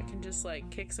girl that can just, like,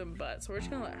 kick some butt. So we're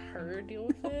just gonna let her deal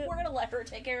with it. We're gonna let her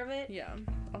take care of it. Yeah.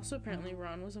 Also, apparently,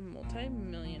 Ron was a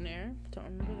multi-millionaire. Don't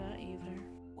remember that either.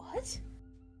 What?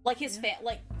 Like his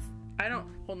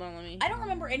Hold on, let me... I don't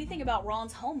remember anything about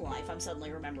Ron's home life, I'm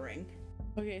suddenly remembering.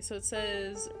 Okay, so it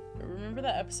says, remember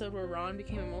that episode where Ron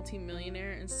became a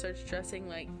multi-millionaire and starts dressing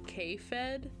like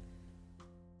K-Fed?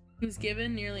 He was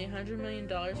given nearly $100 million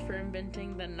for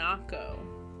inventing the Naco.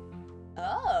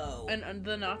 Oh. And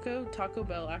the Naco, Taco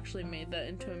Bell actually made that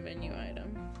into a menu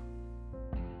item.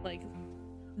 Like,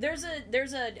 there's a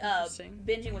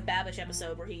Binging with Babish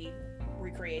episode where he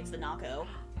recreates the Naco.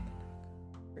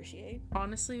 Appreciate.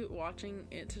 Honestly, watching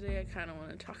it today, I kind of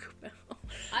want to Taco Bell.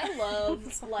 I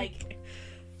love, like,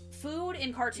 food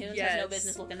in cartoons has no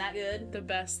business looking that good. The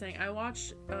best thing. I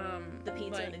watched, the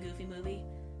Pizza and the Goofy movie.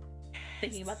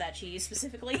 Thinking about that cheese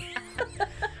specifically.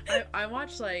 I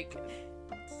watched, like,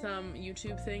 some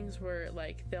YouTube things where,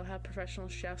 like, they'll have professional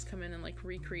chefs come in and, like,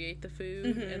 recreate the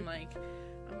food, and, like,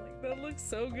 I'm like, that looks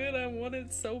so good, I want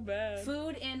it so bad.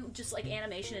 Food in just, like,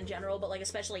 animation in general, but, like,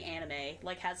 especially anime,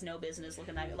 like, has no business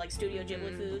looking that good. Like, Studio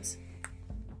Ghibli foods,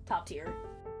 top tier.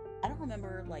 I don't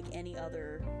remember, like, any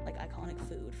other, like, iconic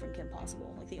food from Kim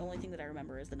Possible. Like, the only thing that I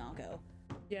remember is the Naco.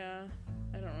 Yeah,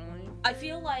 I don't really. I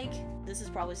feel like this is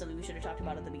probably something we should have talked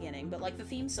about at the beginning, but, like, the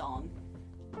theme song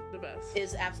The best.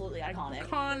 is absolutely iconic.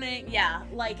 Iconic. Yeah,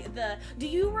 like, do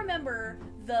you remember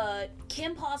the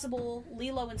Kim Possible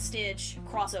Lilo and Stitch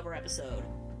crossover episode?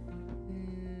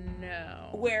 No.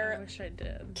 Where I wish I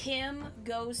did. Kim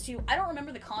goes to, I don't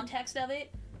remember the context of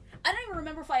it. I don't even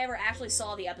remember if I ever actually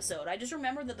saw the episode. I just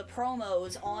remember that the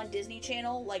promos on Disney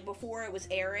Channel, like before it was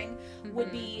airing,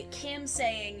 would be Kim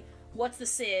saying, "What's the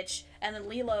sitch?" And then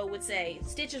Lilo would say,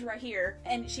 "Stitch is right here."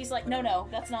 And she's like, no,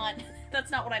 that's not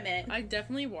what I meant. I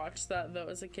definitely watched that, though,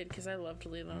 as a kid, because I loved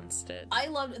Lilo and Stitch. I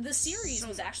loved, the series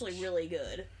was actually really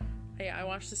good. Yeah, I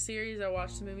watched the series, I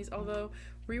watched the movies, although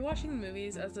rewatching the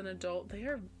movies as an adult, they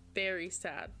are very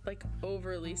sad, like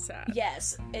overly sad.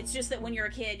 Yes, it's just that when you're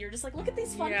a kid, you're just like, look at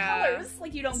these fun colors,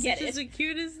 like you don't get it. It's the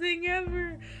cutest thing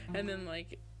ever. And then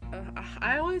like,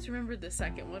 I always remembered the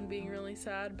second one being really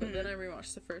sad, but then I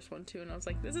rewatched the first one too, and I was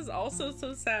like, this is also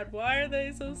so sad. Why are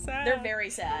they so sad? They're very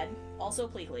sad. Also,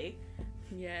 Pleakley.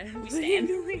 Yeah, we stand.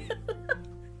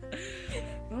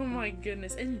 Oh my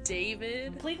goodness, and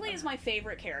David. Pleakley is my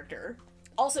favorite character.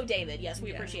 Also, David. Yes,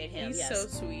 we appreciate him. He's so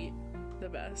sweet, the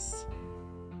best.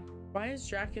 Why is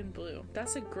Draken blue?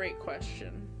 That's a great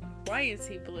question. Why is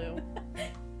he blue?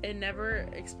 It never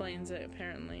explains it,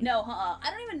 apparently. No, I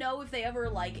don't even know if they ever,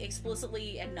 like,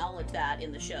 explicitly acknowledge that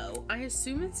in the show. I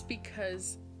assume it's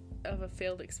because of a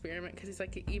failed experiment, because he's,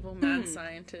 like, an evil mad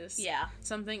scientist. Yeah.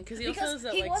 Something, because he also has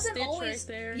that, like, Stitch right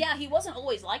there. Yeah, he wasn't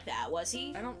always like that, was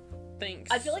he? I don't think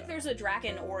so. I feel like there's a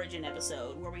Draken origin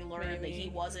episode where we learn that he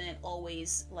wasn't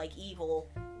always, like, evil.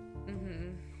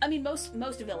 I mean, most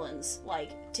villains,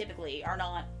 like, typically are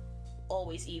not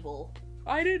always evil.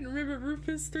 I didn't remember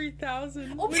Rufus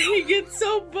 3000 when he gets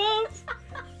so buff.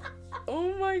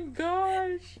 Oh my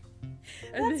gosh.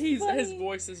 And then his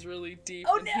voice is really deep,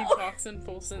 and he talks in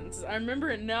full sentences. I remember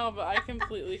it now, but I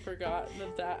completely forgot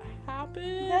that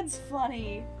happened. That's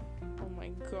funny. Oh my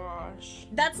gosh.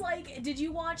 That's like, did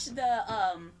you watch the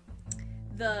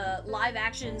live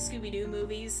action Scooby-Doo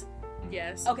movies?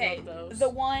 Yes. Okay, love those. the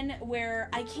one where,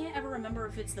 I can't ever remember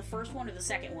if it's the first one or the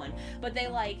second one, but they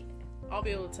like... I'll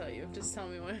be able to tell you. Just tell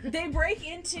me when. They break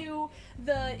into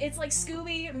it's like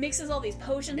Scooby mixes all these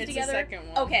potions together. It's the second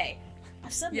one. Okay.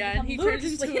 I've suddenly and he turns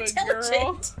into a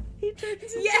girl. He turns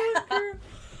into a girl.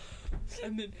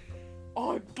 And then,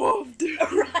 I buffed it.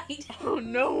 Right. Oh,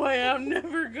 no way, I'm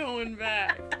never going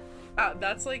back.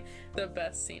 That's like the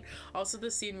best scene. Also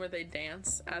the scene where they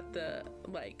dance at the,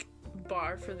 like,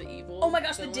 bar for the evil. Oh my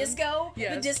gosh, villain. the disco?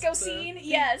 Yes, the disco scene?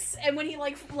 Yes. And when he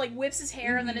like whips his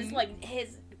hair and then it's like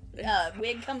his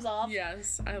wig comes off.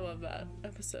 Yes, I love that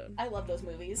episode. I love those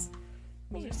movies.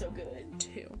 Those are so good.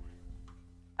 Too.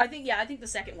 I think the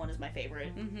second one is my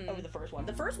favorite over the first one.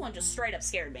 The first one just straight up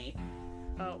scared me.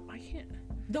 Oh, I can't.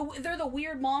 They're the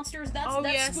weird monsters. That's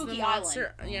Spooky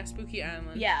Island. Yeah, Spooky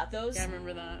Island. Yeah, those. Yeah, I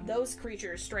remember that. Those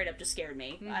creatures straight up just scared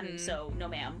me. So no,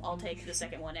 ma'am. I'll take the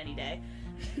second one any day.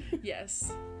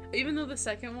 Yes. Even though the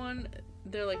second one,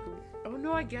 they're like, oh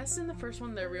no, I guess in the first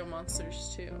one they're real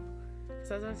monsters too.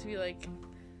 So I have to be like,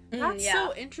 that's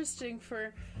so interesting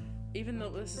for, even though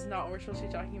this is not what we're supposed to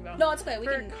be talking about. No, it's okay.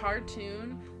 For a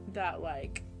cartoon that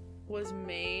like was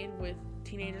made with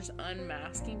teenagers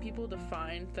unmasking people to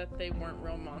find that they weren't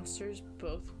real monsters,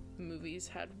 both movies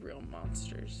had real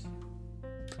monsters.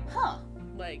 Huh.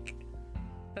 Like,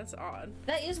 that's odd.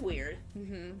 That is weird.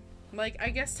 Like, I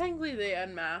guess technically they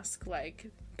unmask,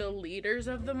 like, the leaders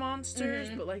of the monsters,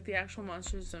 but, like, the actual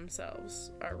monsters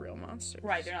themselves are real monsters.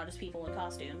 Right, they're not just people in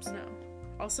costumes. No.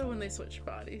 Also when they switch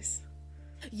bodies.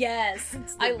 Yes,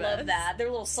 I love that.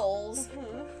 They're little souls.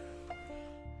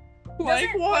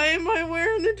 Like, why am I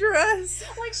wearing a dress?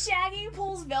 Like, Shaggy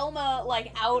pulls Velma,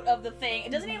 like, out of the thing.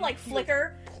 Doesn't he, like,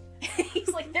 flicker? He's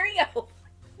like, there you go.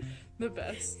 The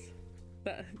best.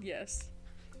 Yes.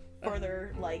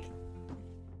 Further, like,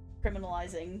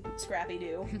 criminalizing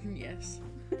Scrappy-Doo. Yes.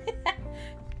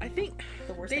 I think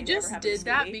the worst they thing just that ever did happened to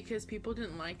that Scooby. because people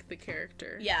didn't like the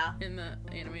character. Yeah. In the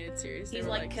animated series. He's, they were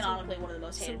like, canonically one of the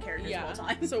most hated characters of all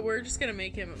time. So we're just gonna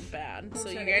make him bad. So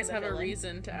you guys have a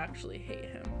reason to actually hate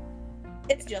him.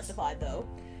 It's justified, though.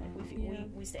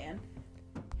 We stand.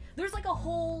 There's, like, a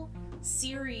whole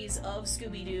series of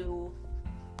Scooby-Doo,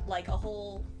 like, a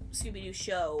whole Scooby-Doo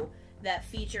show that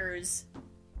features,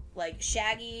 like,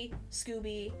 Shaggy,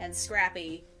 Scooby, and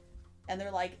Scrappy, and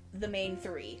they're, like, the main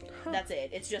three. That's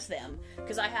it. It's just them.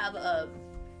 Because I have a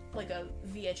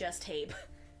VHS tape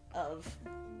of,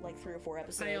 like, 3 or 4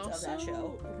 episodes of that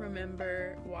show. I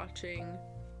remember watching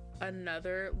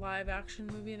another live-action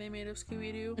movie they made of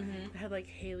Scooby-Doo. It had, like,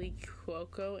 Haley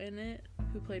Cuoco in it,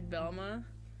 who played Velma.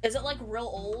 Is it, like, real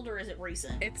old, or is it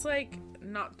recent? It's, like,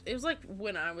 not... It was, like,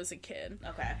 when I was a kid.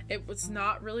 Okay. It was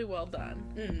not really well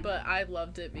done, but I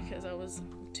loved it because I was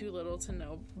too little to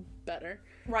know better.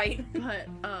 Right. But,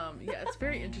 yeah, it's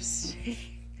very interesting.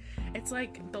 It's,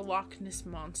 like, the Loch Ness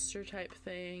Monster type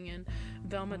thing, and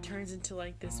Velma turns into,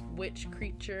 like, this witch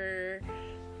creature,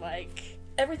 like...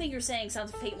 Everything you're saying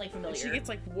sounds faintly familiar. She gets,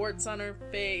 like, warts on her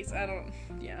face.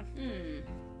 Yeah. It's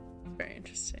very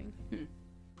interesting.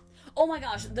 Oh my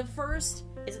gosh, is it the first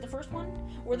one?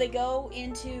 Where they go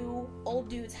into old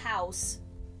dude's house.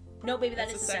 No, baby,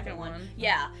 that's the second one.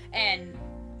 Yeah, and...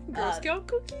 Girl Scout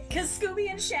cookie? Because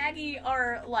Scooby and Shaggy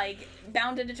are, like,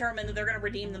 bound and determined that they're gonna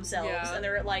redeem themselves, and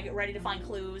they're, like, ready to find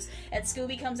clues. And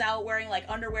Scooby comes out wearing, like,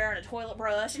 underwear and a toilet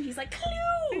brush, and he's like,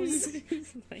 clues!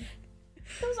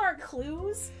 Those aren't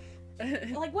clues.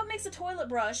 Like, what makes a toilet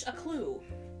brush a clue?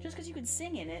 Just because you can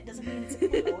sing in it doesn't mean it's a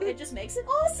clue. It just makes it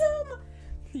awesome!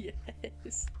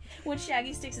 Yes. When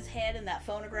Shaggy sticks his head in that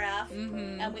phonograph,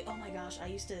 and oh my gosh, I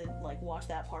used to, like, watch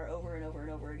that part over and over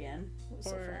and over again. It was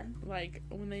so fun. Like,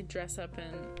 when they dress up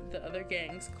in the other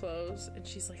gang's clothes, and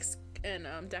she's like, and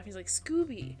Daphne's like,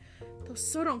 Scooby, those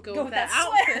so don't go with that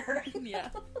outfit. Yeah.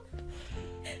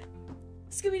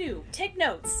 Scooby-Doo, take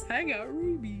notes. I got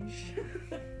rubies.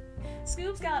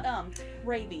 Scoob's got,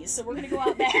 rabies, so we're gonna go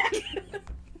out back.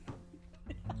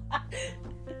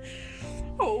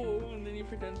 Oh, and then he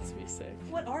pretends to be sick.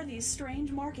 What are these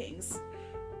strange markings?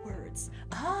 Words.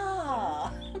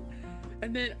 Ah!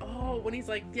 And then, when he's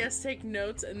like, yes, take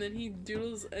notes, and then he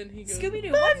doodles and he goes,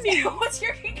 Scooby-Doo, what's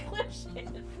your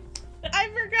conclusion? I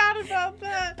forgot about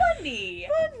that. Bunny!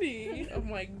 Oh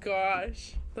my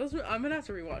gosh. I'm gonna have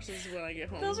to rewatch this when I get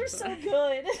home. Those are so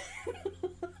good.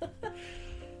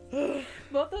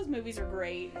 Both those movies are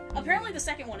great. Apparently the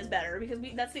second one is better because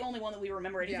that's the only one that we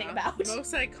remember anything about.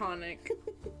 Most iconic,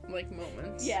 like,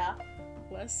 moments. Yeah.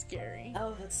 Less scary.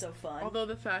 Oh, that's so fun. Although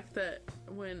the fact that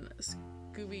when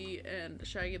Scooby and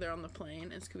Shaggy, they're on the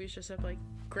plane, and Scooby's just up like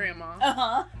grandma.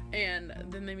 Uh-huh. And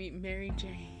then they meet Mary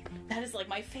Jane. That is, like,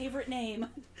 my favorite name.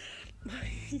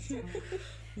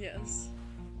 Yes.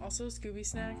 Also, Scooby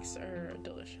snacks are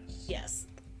delicious. Yes.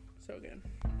 So good.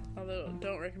 Although,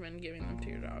 don't recommend giving them to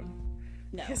your dog.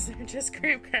 No. Because they're just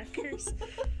graham crackers.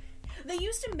 They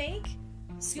used to make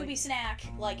Scooby snack,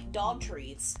 like, dog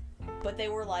treats, but they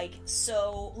were, like,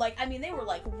 so, like, I mean, they were,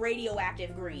 like,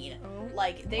 radioactive green. Oh.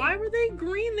 Like, Why were they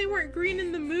green? They weren't green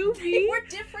in the movie. They were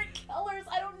different colors.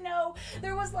 I don't know.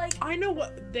 There was, like... I know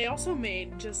what... They also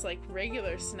made just, like,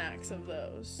 regular snacks of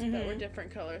those that were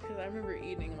different colors, because I remember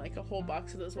eating, like, a whole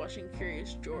box of those watching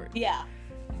Curious George. Yeah.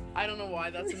 I don't know why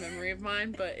that's a memory of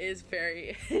mine, but it's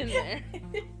very in there.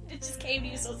 It just came to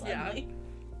you so suddenly.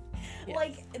 Yeah.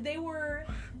 Like, they were...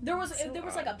 There was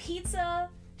like, a pizza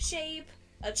shape,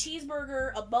 a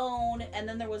cheeseburger, a bone, and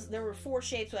then there were 4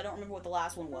 shapes, but I don't remember what the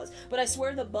last one was. But I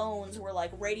swear the bones were,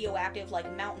 like, radioactive,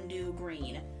 like, Mountain Dew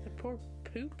green. The poor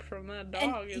poop from that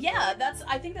dog. And, yeah,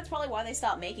 I think that's probably why they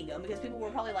stopped making them, because people were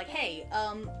probably like, hey,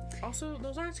 Also,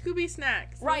 those aren't Scooby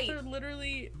snacks. Right. Those are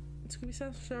literally... Scooby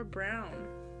snacks are brown.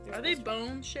 Are they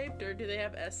bone shaped or do they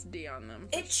have SD on them?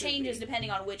 It changes depending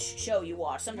on which show you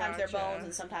watch. Sometimes they're Gotcha. bones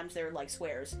and sometimes they're like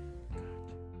squares.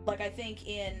 Like I think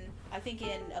in A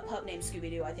Pup Named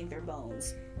Scooby-Doo, I think they're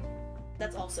bones.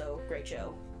 That's also a great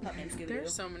show. Pup Named Scooby-Doo.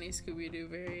 There's so many Scooby-Doo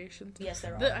variations. Yes,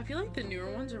 there are. I feel like the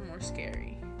newer ones are more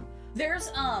scary. There's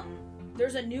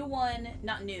a new one,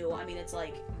 not new, I mean it's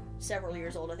like several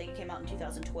years old. I think it came out in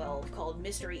 2012, called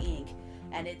Mystery Inc.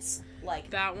 And it's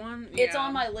like that one. It's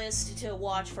on my list to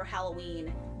watch for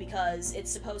Halloween because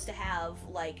it's supposed to have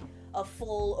like a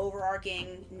full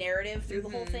overarching narrative through the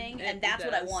whole thing, and that's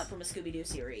what I want from a Scooby-Doo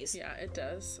series. Yeah, it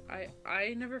does.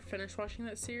 I never finished watching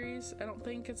that series, I don't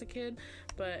think, as a kid,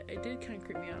 but it did kind of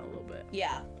creep me out a little bit.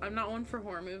 Yeah. I'm not one for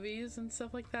horror movies and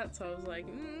stuff like that, so I was like,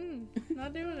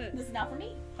 not doing it. This is not for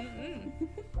me. No,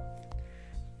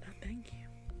 thank you.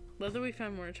 Love that we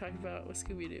found more to talk about with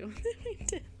Scooby-Doo.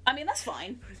 I mean, that's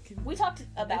fine. We talked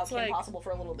about Kim Possible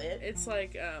for a little bit. It's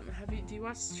like, do you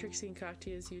watch Trixie and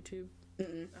Katya's YouTube?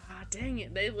 Ah, dang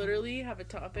it. They literally have a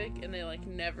topic and they like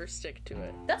never stick to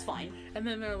it. That's fine. And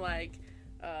then they're like,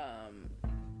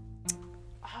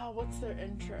 what's their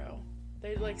intro?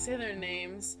 They like say their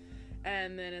names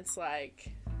and then it's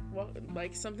like,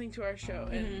 like something to our show.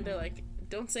 And they're like,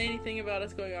 don't say anything about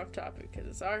us going off topic because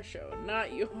it's our show,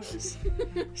 not yours.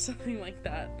 Something like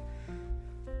that.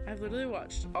 I've literally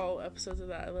watched all episodes of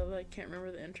that. I love that I can't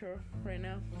remember the intro right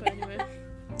now. But anyway.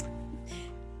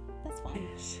 That's fine.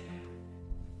 Yes.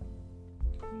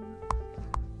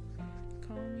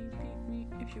 Call me, beat me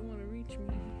if you want to reach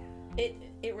me.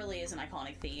 It really is an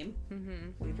iconic theme.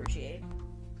 We appreciate.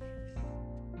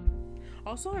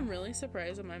 Also, I'm really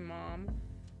surprised that my mom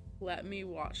let me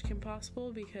watch Kim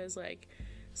Possible because like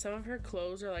some of her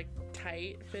clothes are like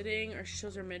tight fitting or she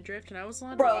shows her midriff, and I was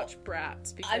allowed to watch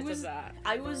Bratz because of that.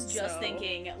 I was just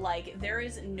thinking like there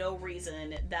is no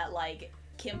reason that like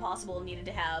Kim Possible needed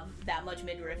to have that much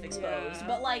midriff exposed,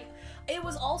 but like it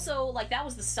was also like that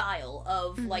was the style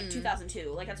of like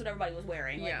 2002, like that's what everybody was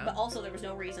wearing, like, but also there was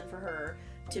no reason for her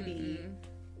to be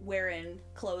wearing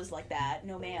clothes like that.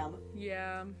 No ma'am.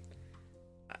 Yeah,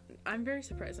 I'm very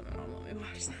surprised that my mom let me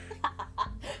watch that.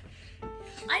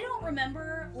 I don't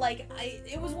remember, like,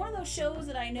 it was one of those shows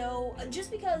that I know,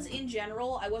 just because in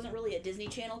general I wasn't really a Disney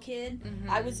Channel kid.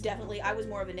 I was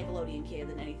more of a Nickelodeon kid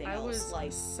than anything else.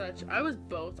 I was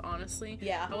both, honestly.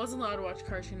 Yeah. I wasn't allowed to watch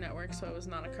Cartoon Network, so I was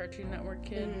not a Cartoon Network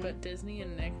kid, but Disney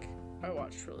and Nick I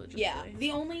watched religiously. Yeah,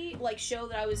 the only like show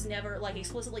that I was never like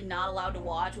explicitly not allowed to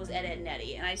watch was Ed, Edd n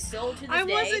Eddy, and I still to this day I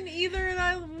wasn't either, and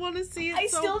I want to see it. I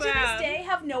still to this day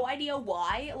have no idea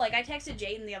why. Like I texted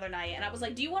Jaden the other night, and I was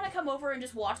like, "Do you want to come over and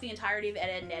just watch the entirety of Ed,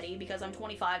 Edd n Eddy? Because I'm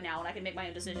 25 now and I can make my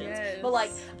own decisions." Yes. But like,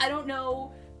 I don't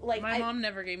know. Like my mom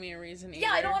never gave me a reason either.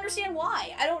 Yeah, I don't understand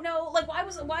why. I don't know, like, why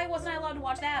wasn't I allowed to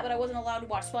watch that, but I wasn't allowed to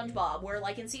watch SpongeBob, where,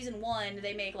 like, in season 1,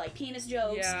 they make, like, penis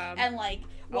jokes, and, like,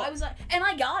 why was I... And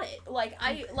I got it. Like,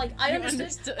 I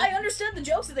understood the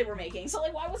jokes that they were making, so,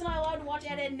 like, why wasn't I allowed to watch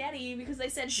Ed, Edd n Eddy because they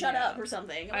said shut up or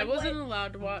something? Like, I wasn't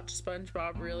allowed to watch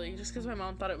SpongeBob, really, just because my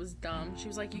mom thought it was dumb. She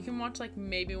was like, you can watch, like,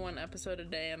 maybe one episode a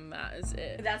day, and that is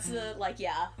it. That's the, like,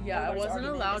 Yeah, I wasn't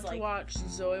allowed to watch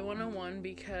Zoe 101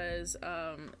 because,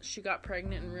 she got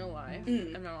pregnant in real life,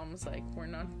 and my mom was like,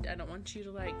 I don't want you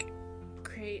to, like,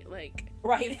 create, like,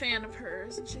 a fan of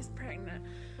hers, and she's pregnant.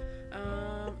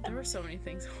 There were so many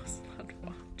things I wasn't allowed to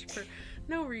watch for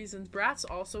no reasons. Bratz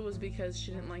also was because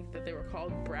she didn't like that they were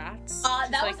called brats.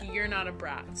 You're not a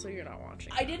brat, so you're not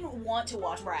watching. I didn't want to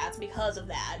watch Bratz because of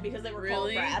that, because they were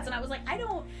called brats, and I was like,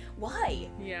 why?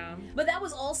 Yeah. But that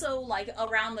was also, like,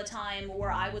 around the time where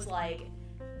I was like,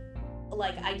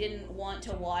 I didn't want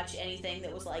to watch anything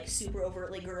that was, like, super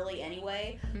overtly girly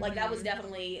anyway. Like, that was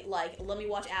definitely, like, let me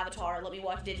watch Avatar, let me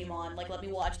watch Digimon, like, let me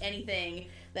watch anything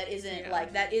that isn't,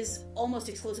 like, that is almost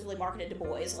exclusively marketed to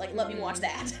boys. Like, let me watch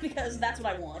that, because that's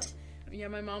what I want. Yeah,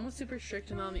 my mom was super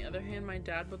strict, and on the other hand, my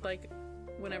dad would, like,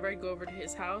 whenever I'd go over to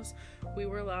his house, we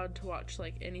were allowed to watch,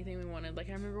 like, anything we wanted. Like,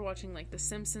 I remember watching, like, The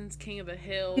Simpsons, King of the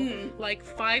Hill, like,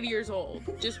 5 years old,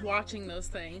 just watching those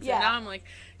things. Yeah. And now I'm like...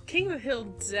 King of the Hill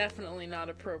definitely not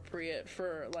appropriate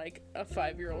for, like, a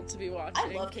 5-year-old to be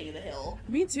watching. I love King of the Hill.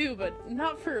 Me too, but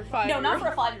not for a 5-year-old. No, not for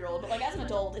a 5-year-old, but, like, as an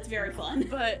adult, it's very fun.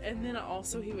 And then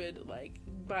also he would, like,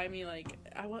 buy me, like,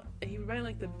 he would buy,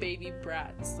 like, the Baby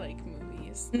Bratz, like,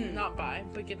 movies. Not buy,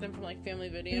 but get them from, like, Family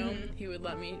Video. He would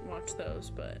let me watch those,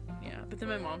 but, yeah. But then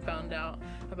my mom found out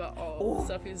about all the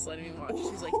stuff he was letting me watch.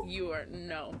 She's like,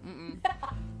 no.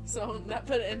 So that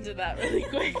put an end to that really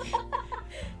quick.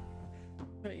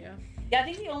 But yeah. Yeah, I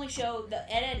think the only show, Ed,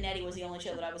 Edd n Eddy was the only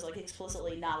show that I was, like,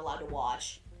 explicitly not allowed to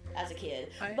watch as a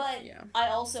kid. I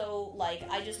also, like,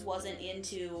 I just wasn't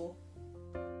into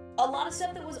a lot of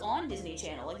stuff that was on Disney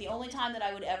Channel. Like, the only time that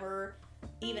I would ever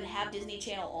even have Disney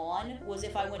Channel on was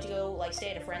if I went to go, like, stay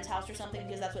at a friend's house or something,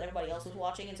 because that's what everybody else was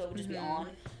watching, and so it would just be on.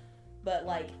 But,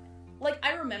 like, like,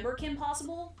 I remember Kim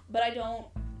Possible, but I don't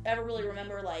ever really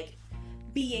remember, like,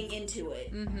 being into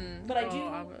it. Mm-hmm. But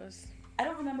I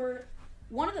don't remember,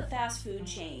 one of the fast food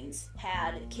chains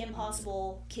had Kim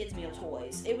Possible kids meal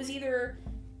toys. It was either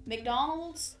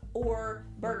McDonald's or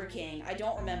Burger King. I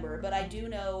don't remember, but I do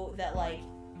know that, like,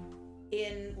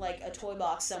 in, like, a toy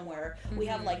box somewhere, we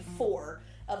have, like, 4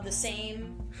 of the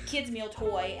same kids meal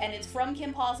toy, and it's from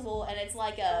Kim Possible, and it's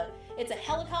like it's a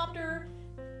helicopter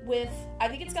with, I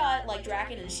think it's got, like,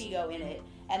 Draken and Shigo in it,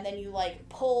 and then you, like,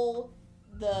 pull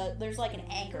there's, like, an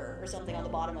anchor or something on the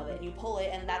bottom of it, and you pull it,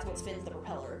 and that's what spins the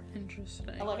propeller. Interesting.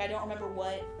 And, like, I don't remember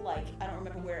I don't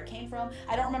remember where it came from.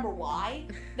 I don't remember why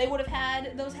they would have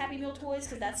had those Happy Meal toys,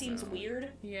 because that seems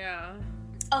weird. Yeah.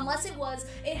 Unless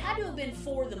it had to have been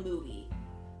for the movie.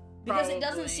 Because Probably. It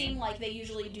doesn't seem like they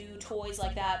usually do toys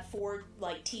like that for,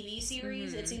 like, TV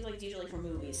series. It seems like it's usually for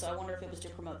movies, so I wonder if it was to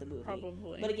promote the movie.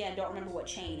 Probably. But again, don't remember what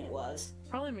chain it was.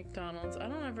 Probably McDonald's. I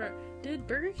don't ever... Did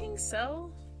Burger King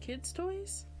sell kids'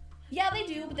 toys? Yeah, they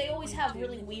do, but they always have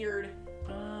really weird...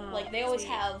 like, they always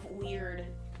have weird,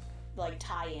 like,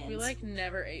 tie-ins. We, like,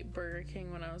 never ate Burger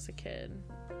King when I was a kid,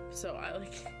 so I,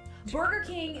 like... Burger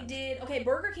King did... Okay,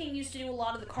 Burger King used to do a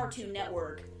lot of the Cartoon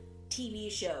Network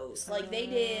TV shows. Like, they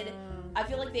did... I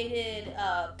feel like they did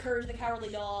Courage the Cowardly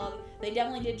Dog. They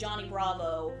definitely did Johnny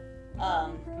Bravo.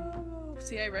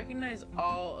 See, I recognize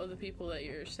all of the people that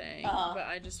you're saying, but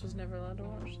I just was never allowed to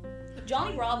watch them.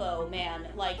 Johnny Bravo, man,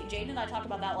 like, Jaden and I talked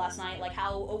about that last night, like,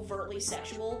 how overtly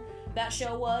sexual that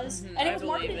show was. And it was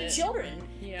marketed to children.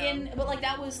 Yeah. But, like,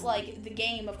 that was, like, the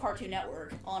game of Cartoon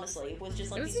Network, honestly. Was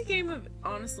just, like, it was a game of,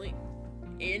 honestly,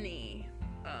 any,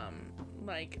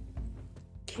 like,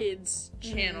 kids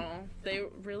channel. They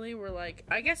really were, like,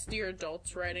 I guess you're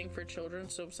adults writing for children,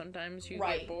 so sometimes you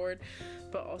get bored,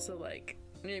 but also, like,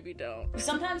 maybe don't.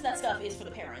 Sometimes that stuff is for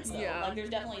the parents, though. Yeah. Like, there's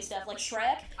definitely stuff like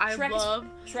Shrek.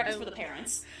 Shrek is for the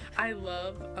parents. I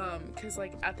love, because,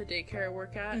 like, at the daycare I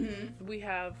work at, we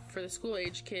have, for the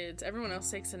school-age kids, everyone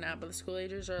else takes a nap, but the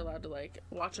school-agers are allowed to, like,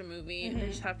 watch a movie, and they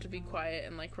just have to be quiet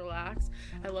and, like, relax.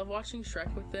 I love watching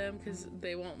Shrek with them, because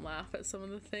they won't laugh at some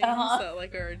of the things that,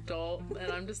 like, are adult,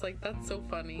 and I'm just like, that's so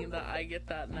funny that I get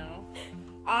that now.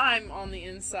 I'm on the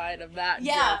inside of that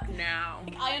joke now.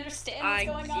 Like, I understand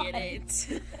what's going on. I get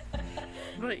it.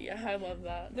 But yeah, I love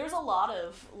that. There's a lot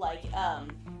of, like,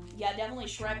 yeah, definitely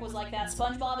Shrek was like that.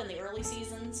 SpongeBob in the early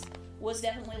seasons was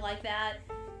definitely like that.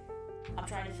 I'm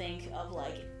trying to think of,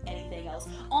 like, anything else.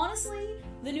 Honestly,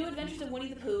 The New Adventures of Winnie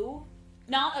the Pooh,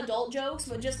 not adult jokes,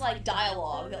 but just, like,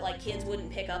 dialogue that, like, kids wouldn't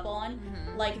pick up on.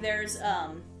 Like, there's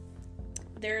an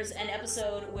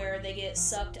episode where they get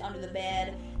sucked under the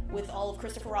bed with all of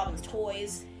Christopher Robin's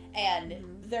toys, and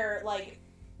they're, like,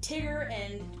 Tigger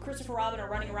and Christopher Robin are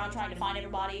running around trying to find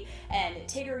everybody, and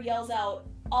Tigger yells out,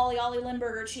 "Ollie, Ollie,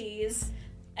 Limburger cheese,"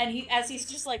 and as he's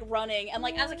just, like, running, and,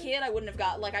 like, as a kid, I wouldn't have...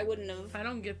 I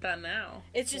don't get that now.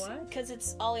 It's just, because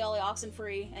it's Ollie, Ollie,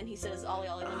 Oxenfree, and he says, "Ollie,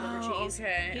 Ollie, Limburger cheese."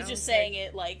 Okay. He's just saying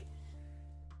it, like...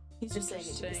 He's just saying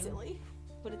it to be silly.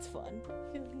 But it's fun.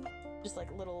 Just,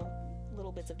 like,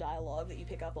 little bits of dialogue that you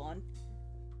pick up on.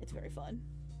 It's very fun.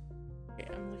 Okay,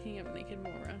 I'm looking up Naked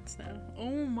Mole Rats now.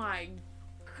 Oh my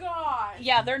god!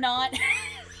 Yeah, they're not.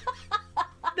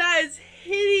 That is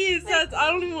hideous! I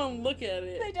don't even want to look at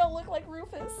it. They don't look like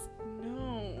Rufus.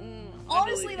 No.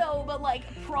 Honestly, though, but, like,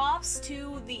 props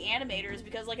to the animators,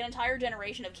 because, like, an entire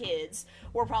generation of kids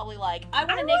were probably like, I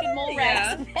want a naked mole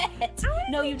rat as a pet.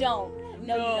 No, you don't.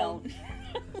 No, you don't.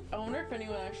 I wonder if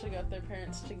anyone actually got their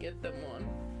parents to get them one.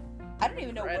 I don't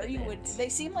even know where you would... They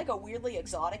seem like a weirdly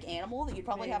exotic animal that you'd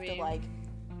probably have to, like,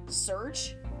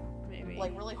 search. Maybe.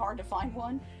 Like, really hard to find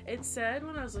one. It said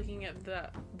when I was looking at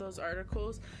those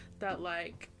articles that,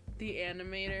 like, the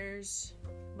animators,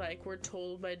 like, were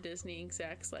told by Disney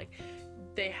execs, like,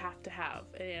 they have to have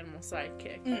an animal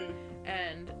sidekick.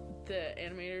 And the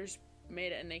animators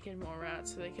made it a naked mole rat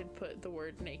so they could put the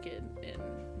word naked in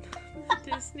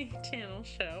the Disney Channel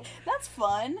show. That's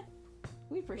fun.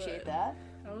 We appreciate that.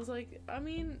 I was like, I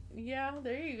mean, yeah,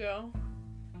 there you go.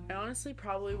 I honestly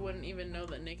probably wouldn't even know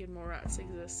that Naked Mole Rats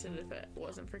existed if it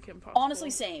wasn't for Kim Possible.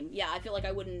 Honestly, same. Yeah, I feel like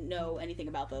I wouldn't know anything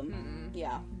about them.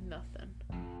 Yeah. Nothing.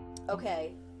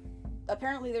 Okay.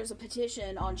 Apparently there's a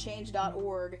petition on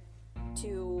change.org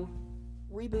to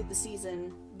reboot the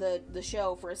season, the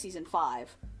show for a season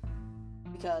 5.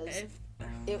 Because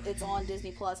it's on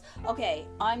Disney Plus. Okay,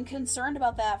 I'm concerned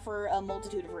about that for a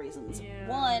multitude of reasons. Yeah.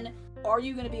 One, are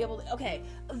you going to be able to... Okay,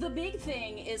 the big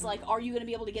thing is, like, are you going to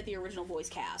be able to get the original voice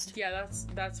cast? Yeah,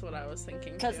 that's what I was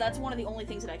thinking, because that's one of the only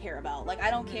things that I care about. Like,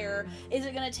 I don't care... Is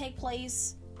it going to take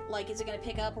place Like, is it going to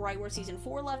pick up right where season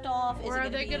 4 left off? Or are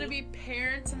they going to be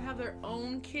parents and have their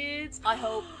own kids? I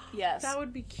hope, yes. That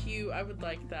would be cute. I would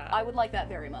like that. I would like that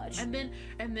very much. And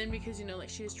then because, you know, like,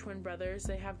 she has twin brothers,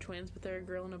 they have twins, but they're a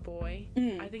girl and a boy.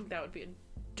 I think that would be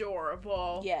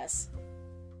adorable. Yes.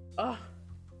 Ugh.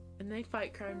 And they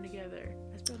fight crime together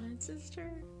as brother and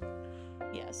sister.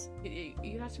 Yes.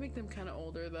 You have to make them kind of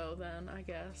older, though, then, I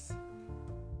guess.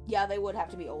 Yeah, they would have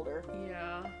to be older.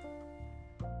 Yeah.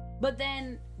 But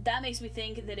then, that makes me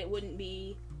think that it wouldn't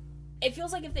be... It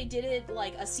feels like if they did it,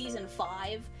 like, a season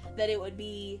 5, that it would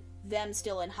be them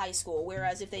still in high school.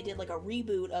 Whereas if they did, like, a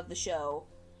reboot of the show,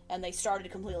 and they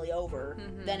started completely over,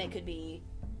 then it could be...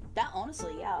 That,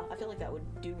 honestly, yeah, I feel like that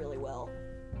would do really well.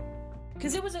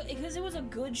 Because it was a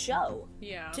good show.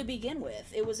 Yeah. To begin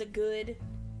with. It was a good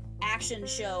action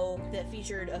show that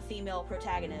featured a female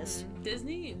protagonist.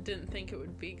 Disney didn't think it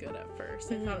would be good at first.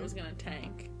 They thought it was gonna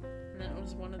tank. And then it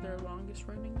was one of their longest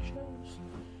running shows.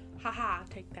 Haha,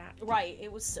 take that. Right,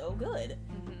 it was so good.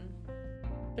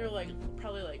 They were like,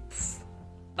 probably like,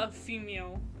 a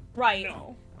female. Right.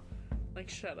 No. Like,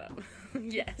 shut up.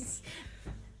 Yes.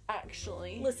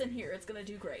 Actually. Listen here, it's gonna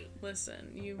do great.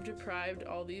 Listen, you've deprived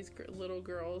all these little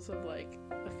girls of, like,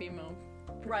 a female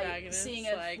Right, seeing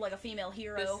a female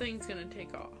hero. This thing's gonna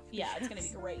take off. Yeah, it's gonna be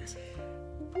great.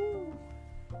 Woo.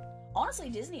 Honestly,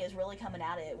 Disney is really coming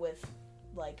at it with,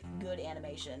 like, good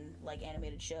animation, like,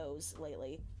 animated shows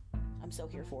lately. I'm so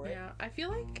here for it. Yeah, I feel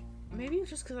like maybe it's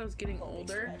just because I was getting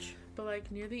older, but,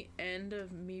 like, near the end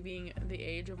of me being the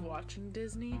age of watching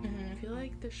Disney, I feel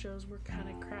like the shows were kind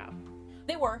of crap.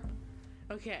 They were.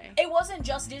 Okay. It wasn't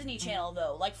just Disney Channel,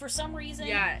 though. Like, for some reason,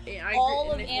 I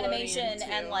all of agree. animation too.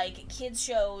 and, like, kids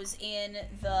shows in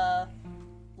the,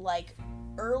 like,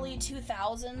 early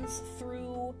 2000s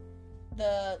through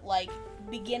the, like,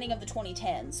 beginning of the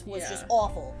 2010s was just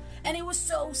awful. And it was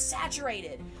so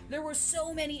saturated. There were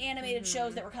so many animated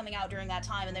shows that were coming out during that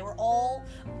time, and they were all,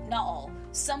 not all,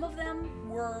 some of them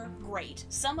were great.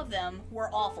 Some of them were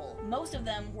awful. Most of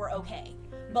them were okay.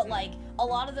 But, like, a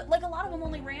lot of them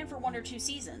only ran for 1 or 2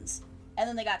 seasons. And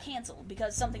then they got canceled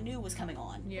because something new was coming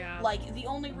on. Yeah. Like, the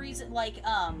only reason, like,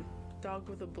 Dog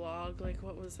with a Blog, like,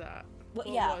 what was that? What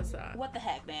was that? What the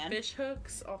heck, man? Fish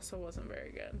Hooks also wasn't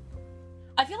very good.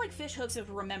 I feel like Fish Hooks is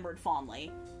remembered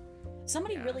fondly.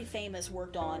 Somebody really famous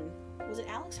worked on... Was it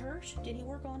Alex Hirsch? Did he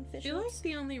work on Fish Hooks? I feel like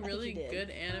the only really good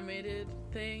animated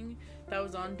thing that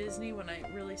was on Disney when I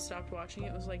really stopped watching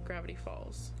it was, like, Gravity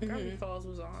Falls. Gravity Falls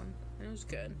was on, and it was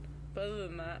good. But other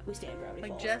than that... We stand Gravity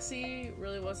Falls. Like, Jessie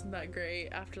really wasn't that great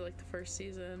after, like, the first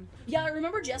season. Yeah, I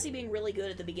remember Jessie being really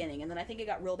good at the beginning, and then I think it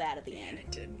got real bad at the end.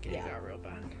 It did. It got real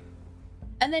bad.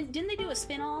 And then, didn't they do a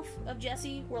spin-off of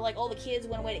Jessie, where, like, all the kids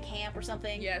went away to camp or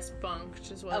something? Yes,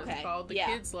 Bunked is what it's called. The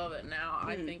kids love it now.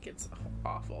 I think it's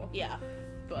awful. Yeah.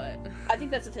 But... I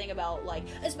think that's the thing about, like,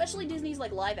 especially Disney's,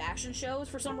 like, live-action shows,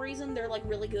 for some reason, they're, like,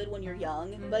 really good when you're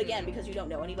young. But again, because you don't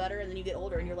know any better, and then you get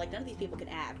older, and you're like, none of these people can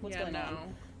act. What's going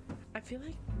on? I feel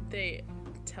like they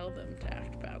tell them to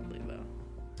act badly, though.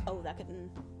 Oh, that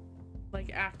couldn't... Like,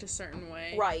 act a certain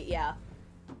way. Right, yeah.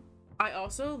 I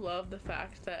also love the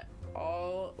fact that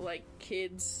all, like,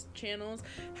 kids channels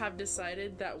have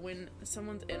decided that when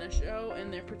someone's in a show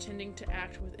and they're pretending to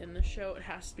act within the show, it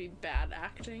has to be bad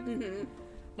acting.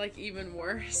 Like, even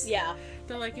worse. Yeah.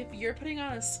 They're like, if you're putting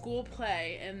on a school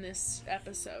play in this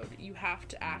episode, you have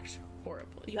to act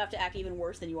horribly. You have to act even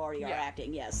worse than you already are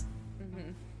acting, yes.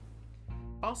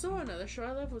 Also, another show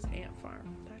I loved was Ant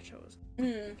Farm. That show was good.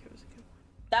 It was a good one.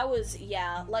 That was,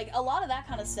 like, a lot of that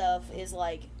kind of stuff is,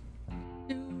 like,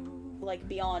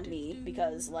 beyond me,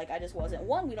 because, like, I just wasn't...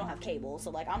 One, we don't have cable,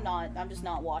 so, like, I'm just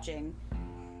not watching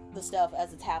the stuff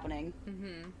as it's happening.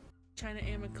 China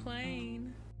Anne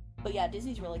McClain. But yeah,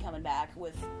 Disney's really coming back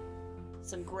with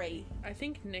some great... I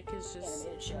think Nick is just...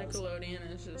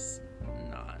 Nickelodeon is just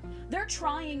not... They're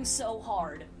trying so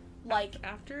hard. Like...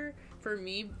 After, for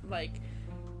me, like...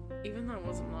 Even though I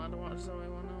wasn't allowed to watch Zoe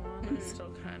 101, I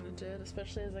still kind of did,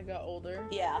 especially as I got older.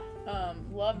 Yeah.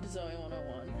 Loved Zoe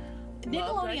 101.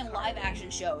 Nickelodeon live-action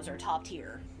shows are top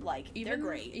tier. Like, they're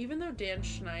great. Even though Dan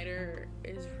Schneider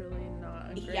is really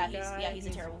not a great guy. He's a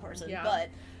terrible person. Yeah. But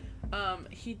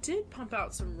he did pump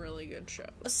out some really good shows.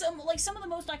 Some of the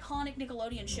most iconic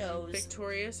Nickelodeon shows.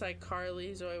 Victorious,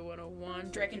 iCarly, Zoe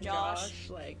 101, Drake and Josh.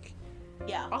 Like,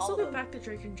 yeah. Also, the fact that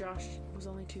Drake and Josh was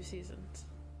only 2 seasons.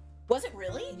 Was it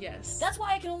really? Yes. That's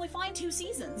why I can only find 2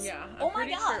 seasons. Yeah. Oh my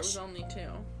gosh. Sure it was only 2.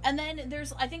 And then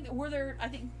there's, were there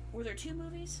 2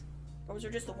 movies? Or was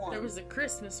there just the one? There was the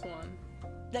Christmas one.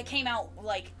 That came out,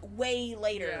 like, way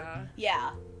later. Yeah.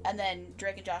 Yeah. And then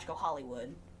Drake and Josh Go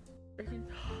Hollywood.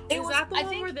 Is that the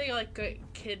one where they like got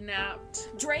kidnapped?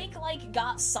 Drake like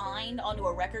got signed onto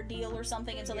a record deal or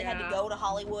something, and so they had to go to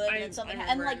Hollywood, and then something,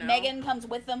 and like Megan comes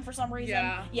with them for some reason.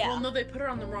 Yeah. Well, no, they put her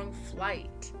on the wrong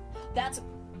flight. That's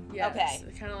yes,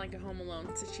 okay. Kind of like a Home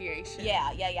Alone situation.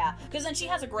 Yeah. Because then she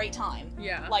has a great time.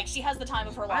 Yeah. Like she has the time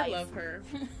of her life. I love her.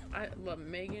 I love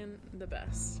Megan the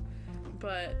best,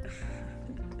 but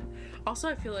also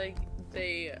I feel like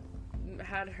they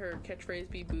had her catchphrase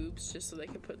be boobs just so they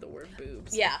could put the word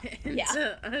boobs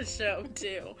into a show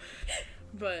too.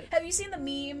 But have you seen the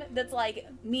meme that's like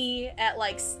me at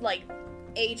like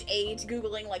age 8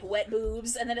 googling like wet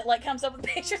boobs, and then it like comes up with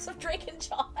pictures of Drake and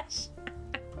Josh?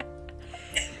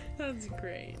 That's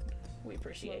great. We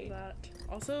appreciate that.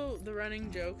 Also, the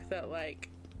running joke that like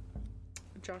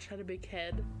Josh had a big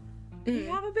head. Did he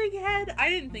have a big head? I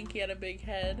didn't think he had a big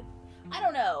head. I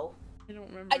don't know. I don't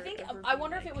remember. I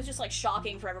wonder if it was just like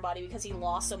shocking for everybody because he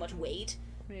lost so much weight,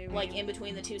 maybe, like in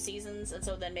between the 2 seasons, and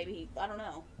so then maybe I don't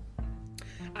know.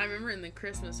 I remember in the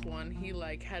Christmas one, he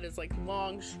like had his like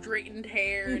long straightened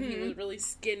hair and he was really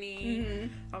skinny.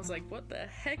 I was like, what the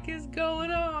heck is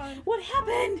going on? What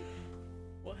happened?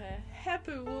 What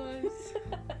happened was.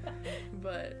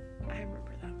 But I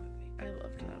remember that movie. I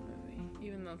loved that movie,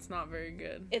 even though it's not very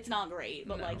good. It's not great,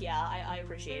 but like, yeah, I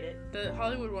appreciate it. The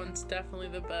Hollywood one's definitely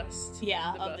the best.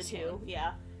 Yeah, of the two, one.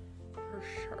 Yeah. For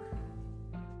sure.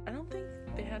 I don't think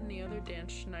they had any other Dan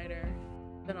Schneider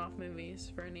spin-off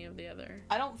movies for any of the other.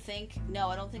 I don't think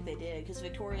they did, because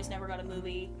Victorious never got a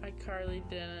movie. iCarly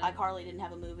didn't. iCarly didn't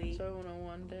have a movie. So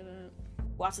 101 didn't.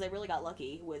 Wow, so they really got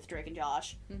lucky with Drake and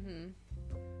Josh.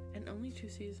 And only 2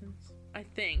 seasons. I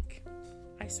think.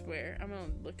 I swear. I'm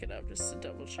gonna look it up just to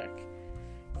double check.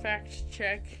 Fact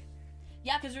check.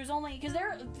 Yeah, because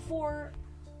there, for,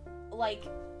 like,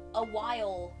 a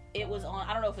while, it was on,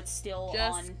 I don't know if it's still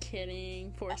on. Just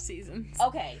kidding. 4 seasons.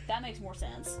 Okay, that makes more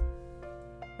sense.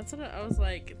 That's what I was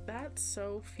like, that's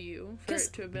so few for it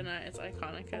to have been as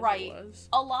iconic as it was.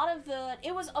 A lot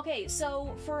of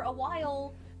so for a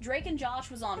while, Drake and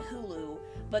Josh was on Hulu,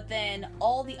 but then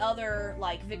all the other,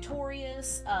 like,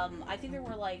 Victorious, I think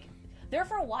there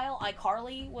for a while,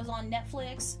 iCarly was on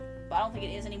Netflix, but I don't think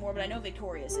it is anymore, but I know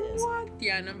Victorious is. What?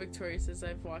 Yeah, I know Victorious is.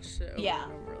 I've watched it over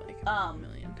and over, like, a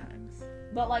million times.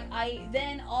 But, like,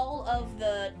 then all of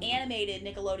the animated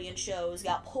Nickelodeon shows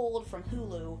got pulled from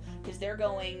Hulu, because they're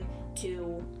going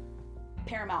to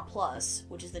Paramount Plus,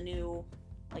 which is the new,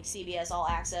 like, CBS All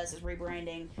Access is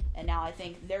rebranding, and now I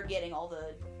think they're getting all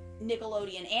the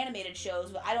Nickelodeon animated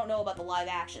shows, but I don't know about the live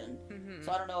action.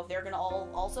 So I don't know if they're gonna all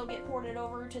also get ported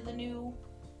over to the new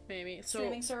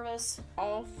streaming service.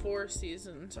 All 4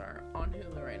 seasons are on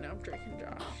Hulu right now, Drake and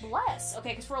Josh. Bless. Okay,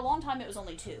 because for a long time it was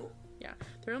only 2. Yeah,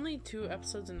 there are only 2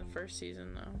 episodes in the first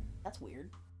season though. That's weird.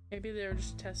 Maybe they were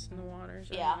just testing the waters.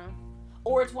 I don't know.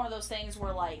 Or it's one of those things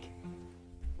where like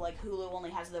Hulu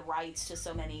only has the rights to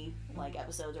so many like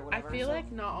episodes or whatever. I feel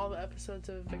like not all the episodes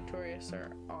of Victorious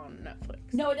are on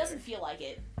Netflix. No, it doesn't feel like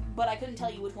it. But I couldn't tell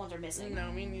you which ones are missing.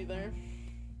 No, me neither.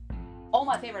 All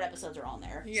my favorite episodes are on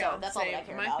there. Yeah, so that's all that I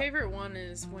care about. My favorite one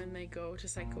is when they go to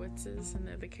Psychowitz's and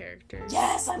they're the characters.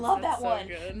 Yes, I love that one.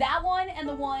 So good. That one and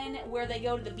the one where they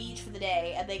go to the beach for the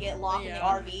day and they get locked in the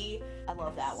RV. I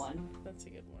love that one. That's a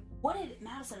good one. What did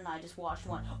Madison and I just watched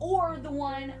one? Or the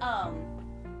one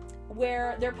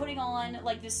where they're putting on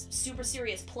like this super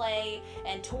serious play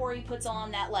and Tori puts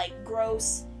on that like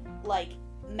gross like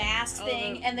mask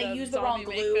thing and they use the wrong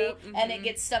glue and it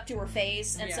gets stuck to her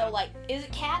face and so like is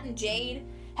it Kat and Jade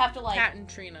have to like Kat and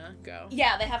Trina go.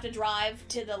 Yeah, they have to drive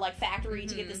to the like factory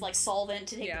to get this like solvent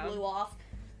to take the glue off.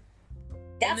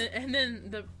 And then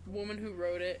the woman who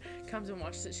wrote it comes and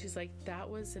watches it. She's like, that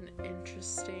was an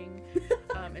interesting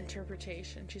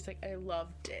interpretation. She's like, I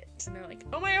loved it. And they're like,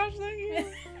 oh my gosh, thank you.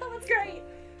 That's great.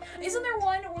 Isn't there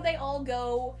one where they all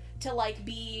go to like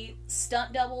be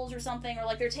stunt doubles or something, or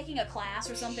like they're taking a class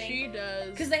or something? She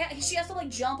does. Because she has to like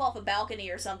jump off a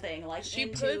balcony or something. Like she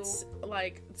puts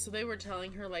like, so they were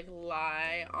telling her like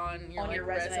lie on your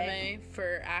resume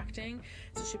for acting.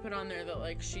 So she put on there that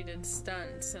like she did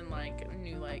stunts and like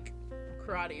knew like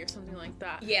karate or something like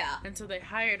that. Yeah. And so they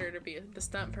hired her to be the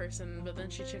stunt person, but then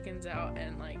she chickens out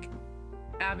and like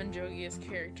Avon Jogia's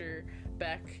character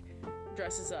Beck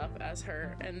dresses up as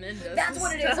her and then does That's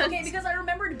what it is. Okay, because I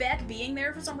remembered Beck being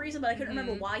there for some reason, but I couldn't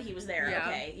remember why he was there. Yeah.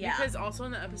 Okay, yeah. Because also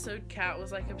in the episode, Kat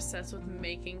was like obsessed with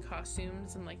making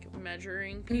costumes and like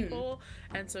measuring people,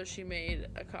 and so she made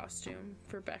a costume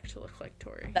for Beck to look like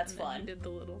Tori. That's and fun. He did the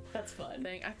little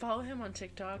thing. I follow him on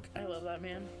TikTok. I love that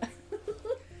man.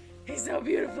 He's so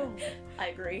beautiful. I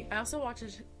agree. I also watched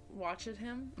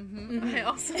him. I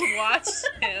also watched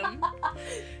him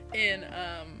in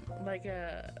like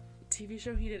a TV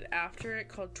show he did after it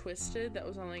called Twisted that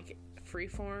was on like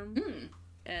Freeform.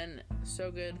 And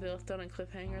so good. They left on a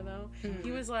cliffhanger though.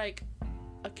 He was like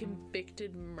a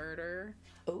convicted murderer.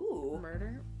 Ooh.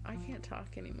 Murder? I can't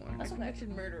talk anymore. That's a okay. convicted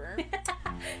murderer.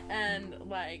 And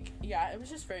like, yeah, it was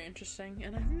just very interesting.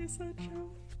 And I miss that show.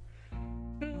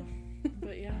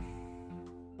 But yeah,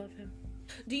 love him.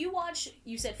 Do you watch,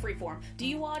 you said Freeform, do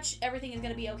you watch Everything Is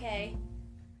Gonna Be Okay?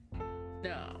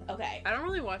 No. Okay. I don't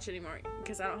really watch anymore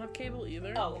because I don't have cable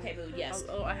either. Oh, okay, but yes.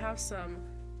 Oh, I have some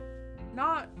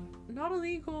not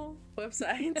illegal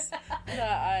websites that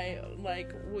I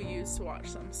like will use to watch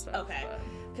some stuff. Okay.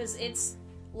 Because it's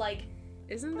like,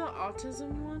 isn't the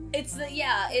autism one? it's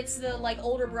the like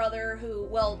older brother who,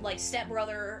 well, like step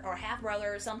brother or half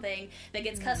brother or something that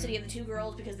gets custody of the two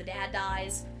girls because the dad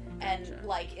dies. And, Gotcha.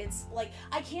 like, it's, like,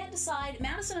 I can't decide.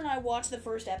 Madison and I watched the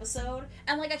first episode,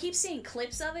 and, like, I keep seeing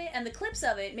clips of it, and the clips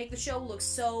of it make the show look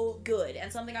so good,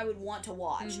 and something I would want to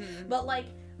watch. But, like,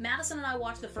 Madison and I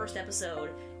watched the first episode,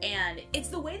 and it's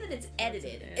the way that it's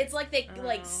edited. It's like they,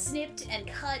 like, snipped and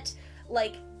cut,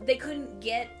 like, they couldn't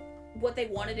get what they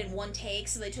wanted in one take,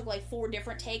 so they took, like, 4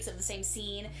 different takes of the same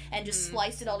scene and just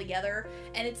spliced it all together,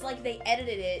 and it's like they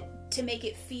edited it to make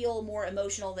it feel more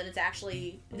emotional than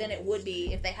it would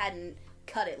be if they hadn't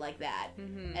cut it like that.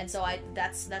 And so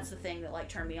that's the thing that like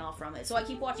turned me off from it. So I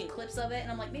keep watching clips of it and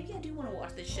I'm like, maybe I do want to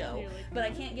watch this show, but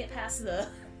I can't get past the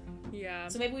Yeah.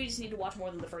 So maybe we just need to watch more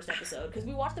than the first episode, because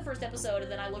we watched the first episode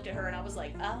and then I looked at her and I was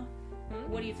like,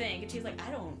 what do you think? And she's like,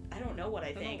 I don't know what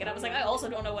I think. And I was like, I also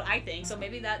don't know what I think, so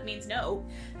maybe that means no.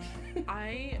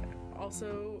 I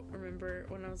also remember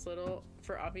when I was little,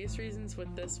 for obvious reasons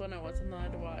with this one, I wasn't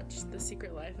allowed to watch The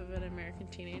Secret Life of an American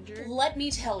Teenager. Let me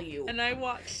tell you. And I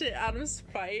watched it out of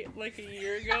spite like a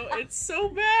year ago. It's so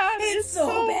bad. It's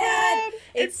so bad.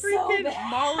 It's freaking so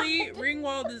bad. Molly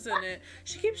Ringwald is in it.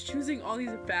 She keeps choosing all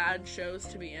these bad shows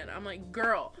to be in. I'm like,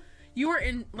 girl, you are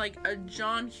in like a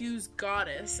John Hughes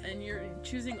goddess and you're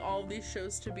choosing all these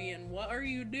shows to be in. What are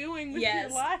you doing with your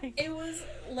life? It was,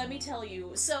 let me tell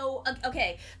you. So,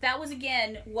 okay, that was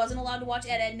again, wasn't allowed to watch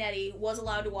Ed, Edd n Eddy, was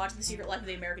allowed to watch The Secret Life of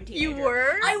the American Teenager. You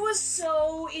were? I was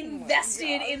so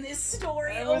invested in this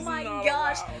story. Oh my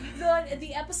gosh.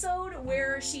 The episode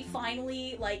where she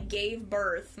finally like gave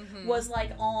birth was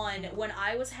like on when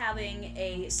I was having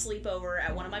a sleepover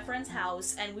at one of my friend's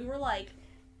house, and we were like,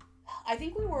 I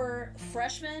think we were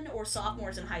freshmen or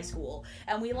sophomores in high school,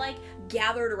 and we like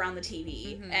gathered around the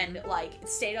TV and like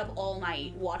stayed up all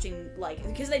night watching, like,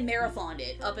 because they marathoned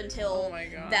it up until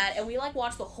that, and we like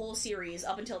watched the whole series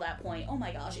up until that point. Oh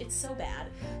my gosh, it's so bad.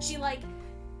 She like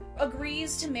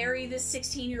agrees to marry this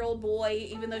 16-year-old boy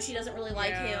even though she doesn't really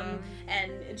like him,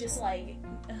 and just like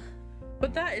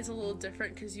but that is a little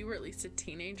different because you were at least a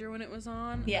teenager when it was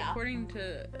on. According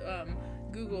to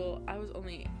Google, I was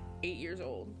only 8 years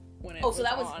old when it was so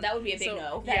that on. that would be a big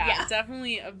no.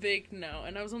 Definitely a big no.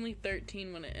 And I was only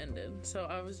 13 when it ended, so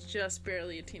I was just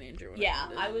barely a teenager when it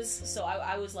ended. I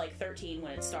was like 13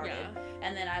 when it started,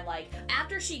 and then I like,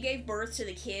 after she gave birth to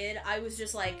the kid, I was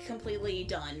just like completely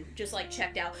done, just like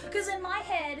checked out, because in my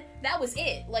head that was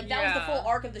it, like that was the full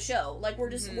arc of the show. Like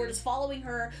we're just following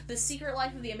her, The Secret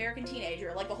Life of the American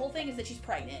Teenager. Like the whole thing is that she's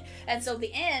pregnant, and so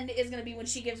the end is gonna be when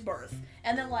she gives birth,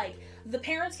 and then like the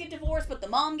parents get divorced but the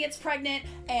mom gets pregnant,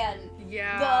 and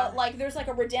there's like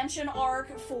a redemption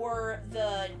arc for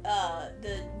the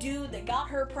dude that got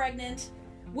her pregnant,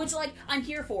 which like I'm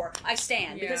here for. I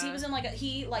stand, because he was in like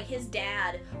his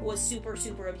dad was super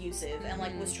abusive and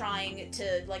like was trying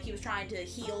to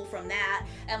heal from that,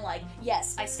 and like,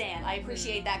 yes, I stand. I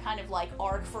appreciate that kind of like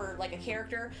arc for like a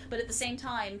character, but at the same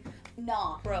time,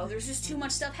 nah, bro, there's just too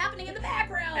much stuff happening in the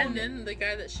background. And then the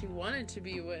guy that she wanted to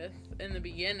be with in the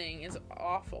beginning is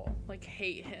awful. Like,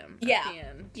 hate him at the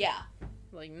end.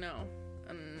 Like, no.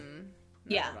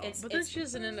 But then she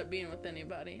doesn't end up being with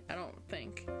anybody, I don't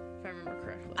think, if I remember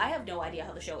correctly. I have no idea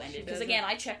how the show ended, because again,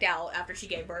 I checked out after she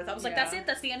gave birth. I was like, that's it,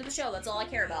 that's the end of the show, that's all I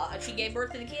care about. She gave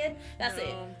birth to the kid, that's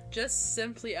it. Just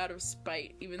simply out of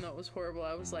spite, even though it was horrible,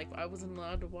 I was like, I wasn't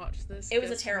allowed to watch this. It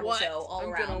was a terrible show all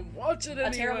around. I'm gonna watch it anyway.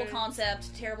 A terrible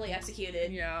concept, terribly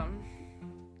executed.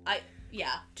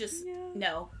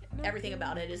 No. Everything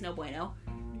about it is no bueno.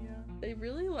 They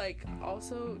really, like,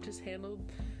 also just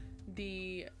handled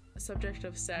the subject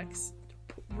of sex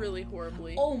really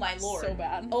horribly. Oh my lord. So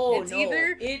bad. It's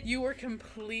either you were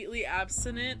completely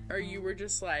abstinent or you were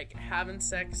just like having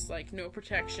sex, like no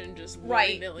protection, just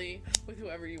willy-nilly with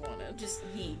whoever you wanted. Just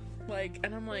yeet. Like,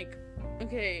 and I'm like,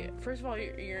 okay, first of all,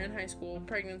 you're in high school,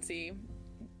 pregnancy,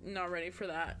 not ready for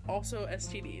that. Also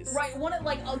STDs. Right, one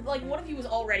of you was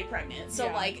already pregnant, so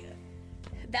like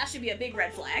that should be a big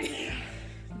red flag.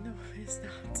 No. was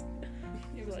not.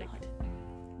 It was like,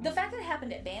 not. The fact that it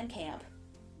happened at band camp,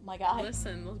 my God.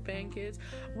 Listen, those band kids.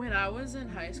 When I was in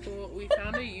high school, we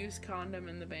found a used condom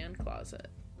in the band closet.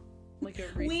 Like a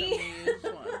recently used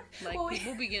one. Like,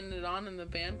 people be getting it on in the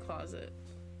band closet.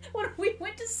 When we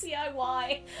went to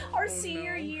CIY our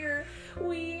senior year,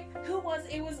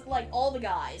 it was like all the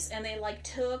guys, and they like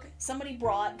somebody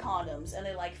brought condoms, and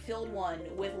they like filled one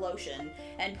with lotion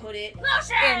and put it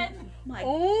Lotion!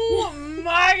 Oh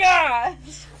my God!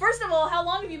 First of all, how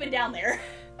long have you been down there?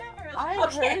 I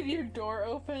heard your door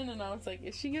open, and I was like,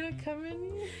 is she gonna come in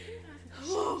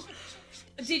here?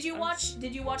 Did you watch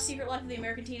Secret Life of the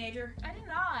American Teenager? I did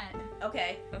not.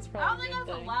 Okay. That's I probably don't think I a good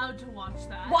was thing. allowed to watch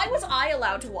that. Why was I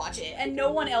allowed to watch it and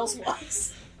no one else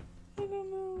was? I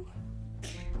don't know.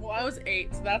 Well, I was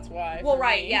 8, so that's why. Well, for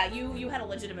right, me. yeah, you had a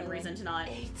legitimate reason to not.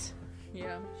 8.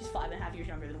 Yeah. She's 5.5 years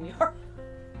younger than we are.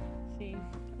 See,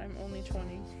 I'm only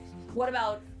 20. What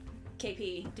about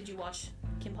KP? Did you watch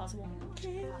Kim Possible?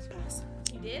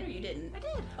 You did or you didn't? I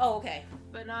did, Oh, okay.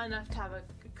 but not enough to have a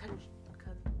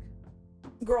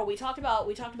Girl, we talked about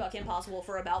Kim Possible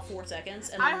for about 4 seconds,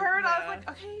 and then I heard. I Yeah. was like,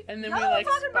 okay. And then y'all we, like,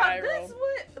 talking about this.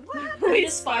 spiraled. What happened? we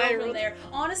just spiraled from spiraled. there.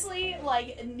 Honestly,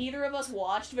 like, neither of us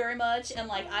watched very much, and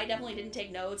like, I definitely didn't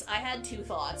take notes. I had 2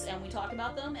 thoughts, and we talked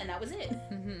about them, and that was it.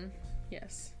 Mm-hmm.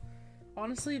 Yes.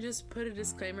 Honestly, just put a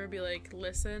disclaimer, be like,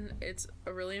 listen, it's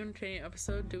a really entertaining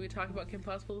episode. Do we talk about Kim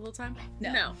Possible the whole time?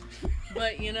 No.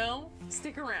 But, you know,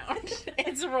 stick around.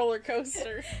 It's a roller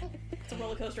coaster. It's a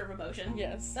roller coaster of emotion.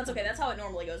 Yes. That's okay. That's how it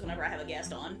normally goes whenever I have a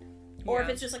guest on. Or if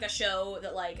Yeah. it's just like a show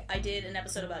that, like, I did an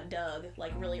episode about Doug,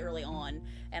 like, really early on,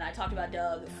 and I talked about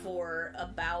Doug for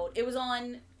about, it was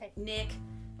on Nick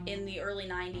in the early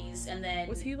 90s, and then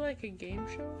Was he like a game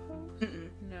show host? Mm-mm.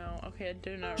 No. Okay, I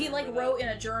do not He like remember wrote in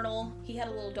a journal. He had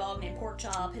a little dog named Pork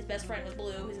Chop. His best friend was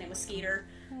Blue. His name was Skeeter.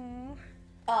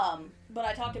 Aw. But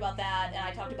I talked about that, and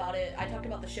I talked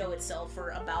about the show itself for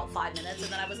about 5 minutes,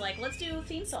 and then I was like, let's do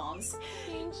theme songs.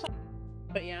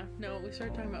 But yeah, no, we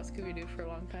started talking about Scooby-Doo for a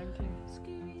long time,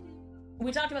 too.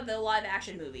 We talked about the live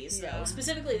action movies, Yeah. though,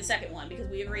 specifically the second one, because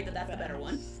we agreed that that's the better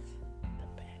one.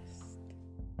 The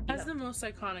best. Has the most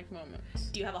iconic moments.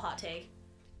 Do you have a hot take?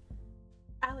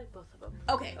 I like both of them.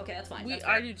 Okay, that's fine. That's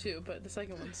fair. I do too, but the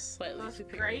second one's slightly Both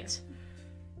superior. great,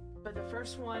 but the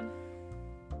first one.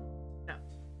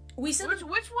 We said Which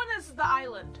one is the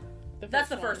island? that's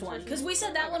the first one, because we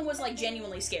said that one was like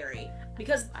genuinely scary.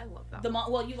 Because I love that.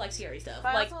 well, you like scary stuff. But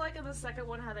I Like, also like in the second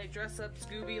one how they dress up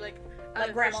Scooby like Grandma?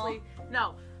 unofficially-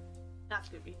 No, not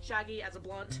Scooby. Shaggy as a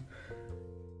blunt.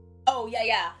 oh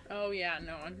yeah, Oh yeah,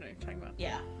 no, I know what you're talking about.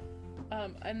 yeah.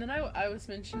 And then I was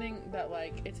mentioning that,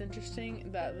 like, it's interesting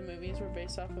that the movies were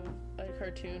based off of a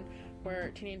cartoon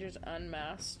where teenagers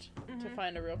unmasked to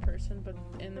find a real person, but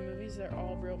in the movies they're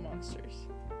all real monsters.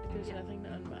 There's nothing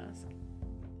to unmask.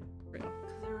 Real.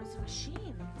 Because there was a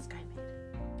machine this guy made.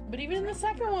 But even in the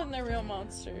second one, they're real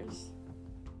monsters.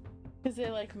 Because they,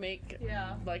 like, make,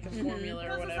 Yeah. like, a formula or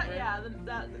That's whatever. yeah,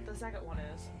 the second one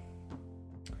is.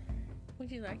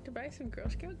 Would you like to buy some Girl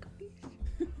Scout cookies?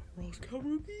 Girl Scout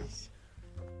cookies?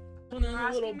 And then You're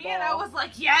a little asking me, ball. and I was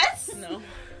like, yes. No.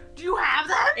 Do you have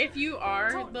them? If you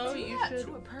are, Don't though, do you that should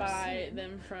to a person. buy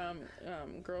them from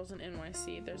Girls in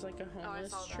NYC. There's like a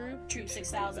homeless saw that. troop. Troop You should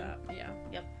 6000. do that. Yeah.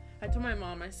 Yep. I told my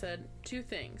mom, I said, 2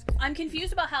 things. I'm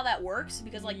confused about how that works,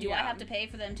 because, like, do I Yeah. have to pay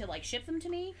for them to, like, ship them to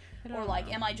me? I don't Or, like,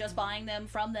 know. am I just buying them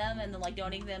from them and then, like,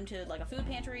 donating them to, like, a food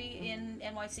pantry in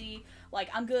NYC? Like,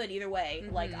 I'm good either way.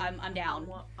 Like, I'm down.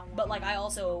 But, like, I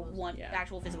also want Yeah.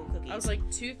 actual physical cookies. I was like,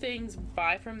 2 things,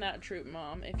 buy from that troop,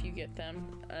 Mom, if you get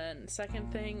them. And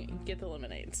second thing, get the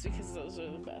lemonades, because those are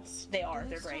the best. they are.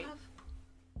 They're great.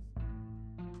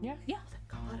 Yeah. Yeah.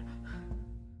 God.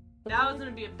 That was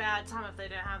gonna be a bad time if they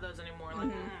didn't have those anymore.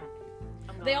 Like,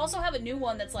 I'm They gone. also have a new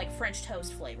one that's, like, French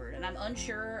toast flavored, and I'm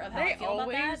unsure of how I They feel about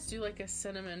that. always do like a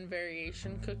cinnamon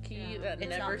variation cookie that It's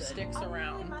never not good. sticks I'm really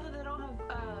around. mad that they don't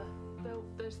have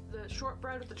the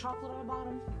shortbread with the chocolate on the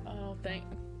bottom. Oh,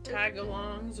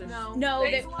 tag-alongs or No. No,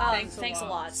 Thanks they, a lot. thanks a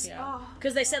lot. Yeah. Oh,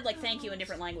 Because they said, like, thank you in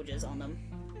different languages on them.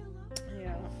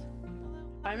 Yeah.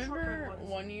 I remember Shortbread ones.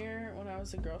 one year when I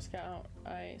was a Girl Scout,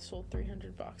 I sold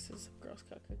 300 boxes of Girl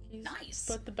Scout cookies. Nice.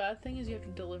 But the bad thing is you have to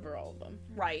deliver all of them.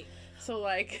 Right. So,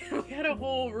 like, we had a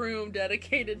whole room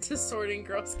dedicated to sorting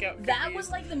Girl Scout cookies. That was,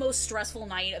 like, the most stressful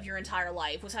night of your entire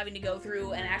life, was having to go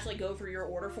through and actually go through your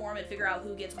order form and figure out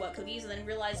who gets what cookies, and then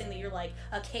realizing that you're, like,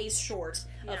 a case short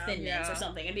of Thin Mints Yeah. or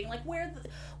something, and being like,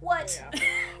 what?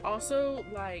 Also,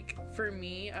 like, for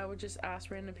me, I would just ask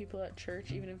random people at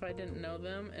church, even if I didn't know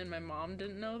them, and my mom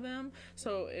didn't know them.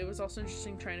 So it was also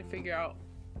interesting trying to figure out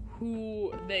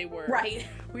who they were. Right.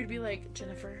 We'd be like,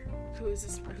 Jennifer, who is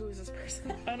this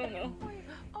person? I don't know.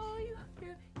 Oh, you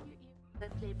the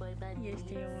Playboy bunny. Yes,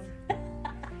 they are.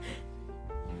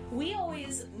 We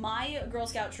always, my Girl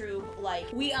Scout troop, like,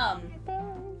 we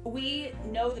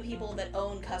know the people that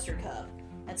own Custard Cup,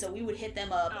 and so we would hit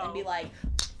them up and be like,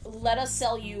 let us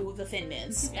sell you the Thin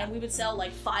Mints, and we would sell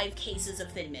like 5 cases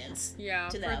of Thin Mints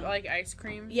to them. For like ice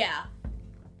cream. Yeah.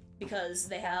 Because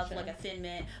they have like a Thin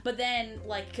Mint, but then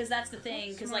like, because that's the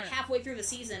thing, because like halfway through the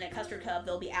season at Custard Cup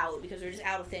they'll be out because they're just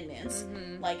out of Thin Mints.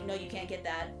 Like, no, you can't get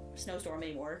that Snowstorm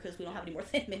anymore because we don't have any more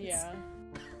Thin Mints. Yeah,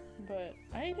 but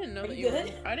I didn't know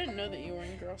I didn't know that you were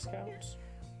in Girl Scouts.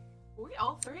 Were we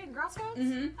all 3 in Girl Scouts?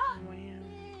 Oh, wow.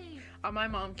 My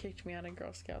mom kicked me out of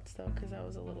Girl Scouts though because I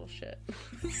was a little shit.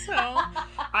 So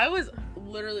I was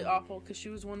literally awful because she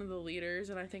was one of the leaders,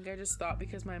 and I think I just thought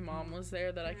because my mom was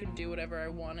there that I could do whatever I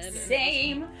wanted.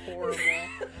 Same. And it was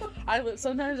horrible.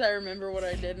 Sometimes I remember what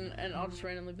I did, and I'll just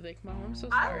randomly be like, "Mom, I'm so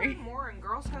I sorry." learned more in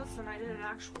Girl Scouts than I did in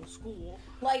actual school.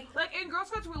 Like in Girl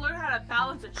Scouts, we learned how to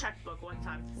balance a checkbook one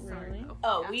time. Really?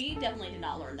 Oh, we definitely did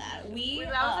not learn that. That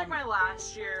was like my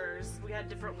last year's. We had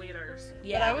different leaders.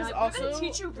 Yeah, but I was like, also we're gonna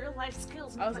teach you real life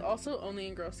skills. I was also only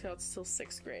in Girl Scouts till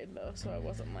 6th grade though, so I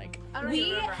wasn't like.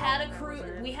 We had a crew.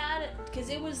 We had, because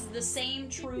it was the same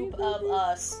troop of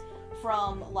us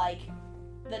from like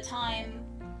the time,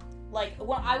 like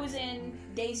when I was in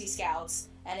Daisy Scouts,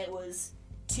 and it was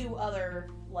 2 other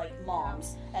like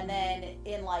moms, and then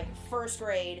in like 1st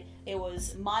grade it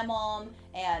was my mom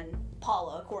and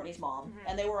Paula, Courtney's mom,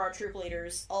 and they were our troop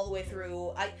leaders all the way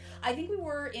through. I think we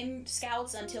were in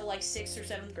Scouts until like 6th or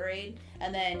 7th grade,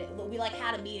 and then we like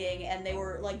had a meeting, and they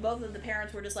were like, both of the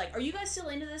parents were just like, are you guys still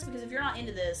into this? Because if you're not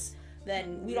into this,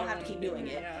 then we don't have to keep doing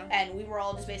it. Yeah. And we were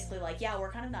all just basically like, yeah,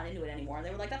 we're kind of not into it anymore. And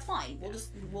they were like, that's fine. Because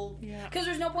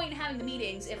there's no point in having the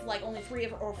meetings if like only 3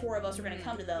 or 4 of us are going to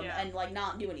come to them and like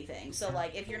not do anything. So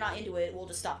like, if you're not into it, we'll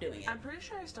just stop doing it. I'm pretty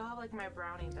sure I still have like my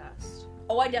brownie vest.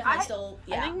 Oh, I definitely still,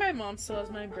 yeah. I think my mom still has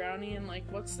my brownie, and like,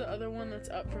 what's the other one that's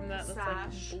up from that? That's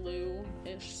Sash. like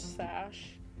blue-ish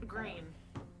sash. Green.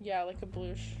 Yeah, like a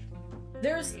bluish.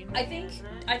 There's, I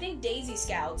think Daisy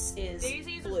Scouts is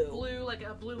Daisy's blue. is blue, like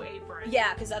a blue apron.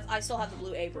 Yeah, because I still have the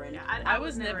blue apron. Yeah, I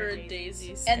was never a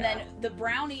Daisy Scout. And then the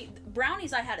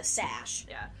brownies, I had a sash.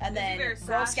 Yeah. And then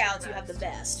Girl Scouts, you have the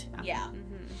vest. Yeah.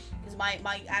 Mm-hmm. Because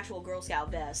my actual Girl Scout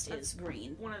vest is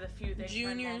green. One of the few things.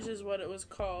 Juniors is what it was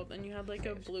called, and you had like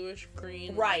a bluish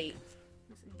green Right.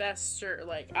 vest or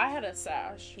like I had a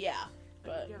sash. Yeah.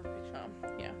 But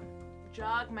yeah.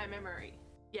 Jog my memory.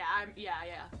 Yeah,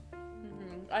 yeah.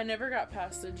 Mm-hmm. I never got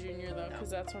past the junior though, because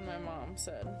that's when my mom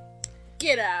said,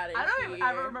 "Get out of here." I don't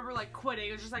ever remember like quitting.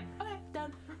 It was just like, okay,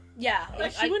 done. Yeah.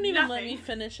 Like, she wouldn't even let me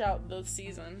finish out the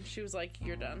season. She was like,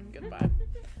 "You're done. Goodbye."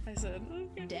 I said,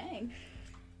 "Okay." Dang.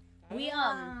 We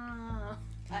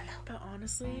But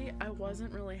honestly, I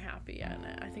wasn't really happy at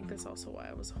it. I think that's also why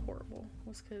I was horrible.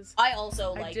 Was because I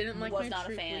also I didn't like was my not a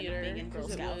troop fan leader of being in Girl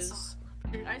 'cause it Scouts. was-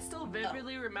 I still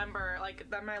vividly remember like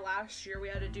that my last year we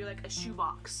had to do like a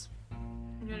shoebox.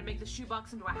 You had to make the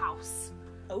shoebox into a house.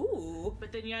 Ooh.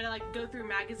 But then you had to like go through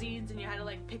magazines and you had to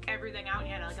like pick everything out and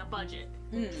you had like a budget.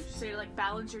 So you like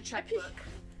balance your checkbook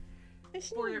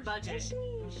for your budget.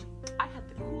 I had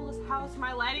the coolest house.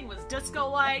 My lighting was disco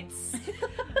lights.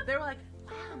 They were like,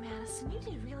 wow, Madison, you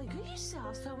did really good. You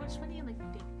saw so much money. I'm like,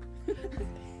 thank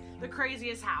the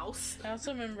craziest house. I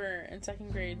also remember in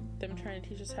 2nd grade them trying to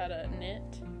teach us how to knit.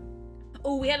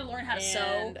 Oh, we had to learn how to sew.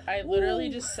 And I literally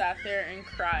just sat there and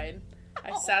cried.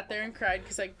 I sat there and cried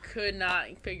because I could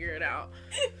not figure it out.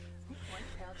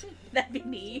 That'd be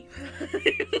me.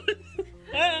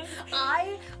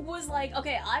 I was like,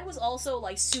 okay, I was also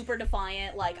like super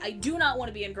defiant. Like, I do not want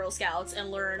to be in Girl Scouts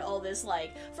and learn all this.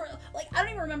 Like, I don't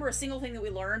even remember a single thing that we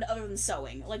learned other than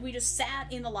sewing. Like, we just sat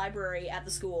in the library at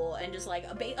the school and just like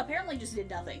apparently just did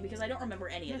nothing because I don't remember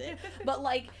any of it. But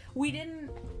like,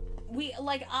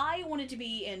 I wanted to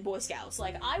be in Boy Scouts.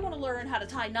 Like, I want to learn how to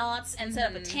tie knots and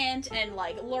set up a tent and,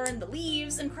 like, learn the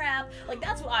leaves and crap. Like,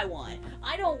 that's what I want.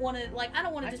 I don't want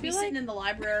to just be sitting in the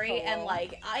library and,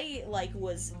 like, I, like,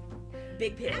 was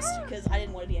big pissed because I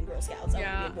didn't want to be in Girl Scouts. I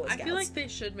wanted to be in Boy Scouts. I feel like they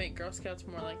should make Girl Scouts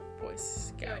more like Boy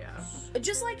Scouts.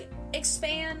 Just, like,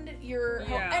 expand your...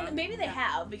 And maybe they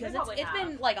have, because it's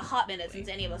been, like, a hot minute since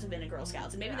any of us have been in Girl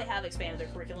Scouts, and maybe they have expanded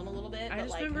their curriculum a little bit, I but, just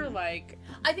like... remember, like...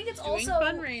 I think it's doing also...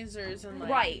 fundraisers and,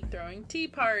 like, throwing tea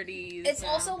parties. It's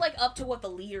also, like, up to what the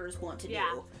leaders want to do.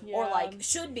 Yeah. Or, like,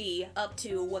 should be up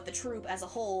to what the troop as a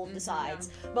whole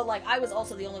decides. But, like, I was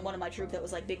also the only one in my troop that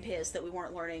was, like, big pissed that we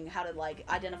weren't learning how to, like,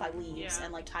 identify leaves bags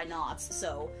and like tie knots.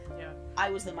 So Yeah. I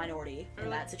was the minority in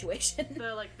that situation.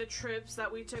 The trips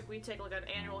that we take like an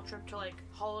annual trip to like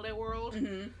Holiday World.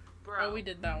 Mm-hmm. Bro. Oh, we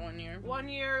did that one year. One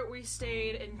year we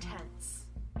stayed in tents.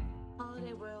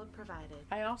 Holiday World provided.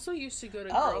 I also used to go to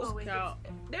Oh. Girl Scout.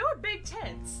 They were big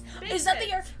tents. Big Is that the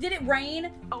tents. year? Did it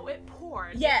rain? Oh, it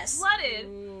poured. Yes. It flooded.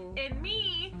 Ooh. And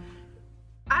me,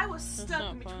 I was stuck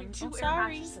not in between fun. two I'm air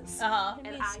sorry. mattresses. Uh-huh. And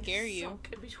Didn't I scare you. sunk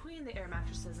in between the air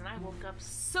mattresses, and I woke up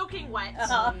soaking wet.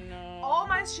 Uh-huh. No. All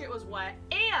my shit was wet,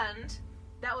 and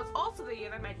that was also the year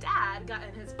that my dad got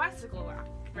in his bicycle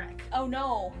wreck. Oh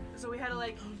no. So we had to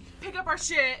like pick up our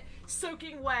shit,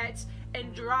 soaking wet,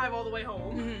 and drive all the way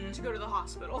home to go to the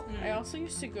hospital. I also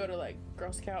used to go to like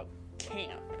Girl Scout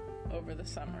camp over the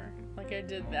summer. Like I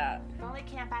did that. The only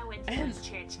camp I went to was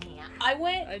church camp.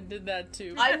 I did that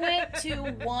too. I went to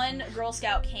one Girl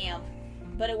Scout camp,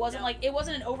 but it wasn't it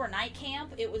wasn't an overnight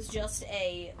camp. It was just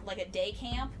a day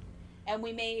camp, and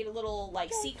we made little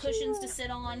like seat cushions to sit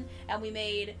on, and we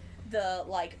made the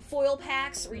like foil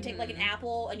packs where you take like an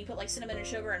apple and you put like cinnamon and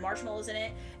sugar and marshmallows in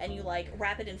it, and you like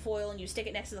wrap it in foil and you stick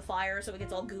it next to the fire so it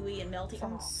gets all gooey and melty.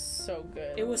 Oh, So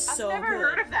good. it was I've so never good.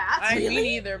 heard of that. I Really? me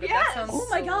neither, but Yes. that sounds Oh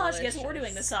my so gosh! Guess what we're delicious.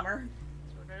 doing this summer?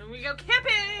 We go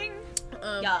camping.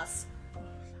 Yes,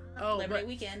 Oh, Labor Day but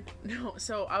weekend. no.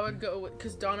 So I would go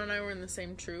because Dawn and I were in the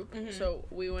same troop. Mm-hmm. So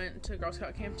we went to Girl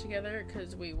Scout camp together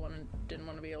because we didn't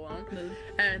want to be alone. Mood.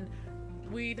 And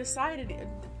we decided,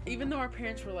 even though our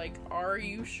parents were like, "Are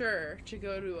you sure?" to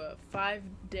go to a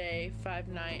 5-day,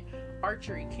 5-night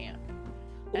archery camp.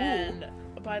 Ooh. And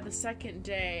by the second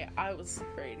day, I was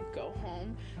ready to go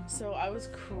home. So I was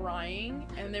crying,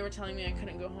 and they were telling me I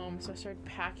couldn't go home. So I started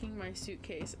packing my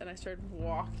suitcase, and I started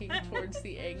walking towards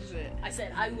the exit. I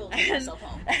said I will take myself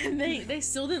home. And they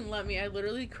still didn't let me. I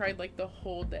literally cried like the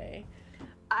whole day.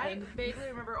 I vaguely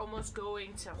remember almost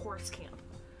going to horse camp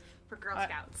for Girl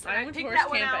Scouts. And I went to picked horse that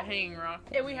one camp out, at Hanging Rock.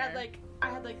 and we one had year. like I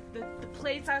had like the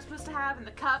plates I was supposed to have and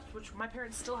the cups, which my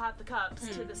parents still have the cups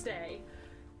to this day.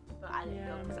 But I didn't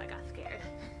go Yeah. because I got scared.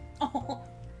 Oh.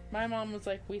 My mom was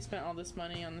like, "We spent all this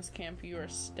money on this camp. You are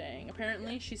staying."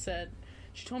 Apparently, she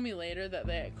told me later that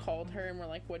they had called her and were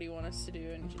like, "What do you want us to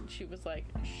do?" And she was like,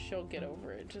 "She'll get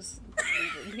over it. Just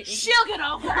leave it be." She'll get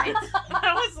over it.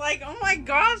 I was like, "Oh my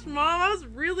gosh, Mom, I was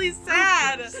really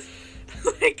sad.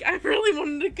 Like, I really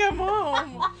wanted to come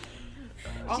home."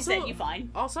 She said, "You fine."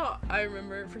 Also, I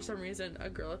remember for some reason a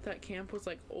girl at that camp was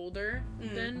like older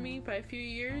than me by a few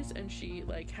years, and she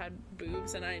like had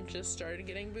boobs, and I just started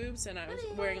getting boobs, and I was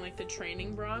wearing like the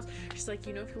training bras. She's like,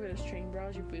 "You know, if you wear those training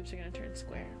bras, your boobs are gonna turn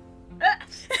square."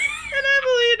 And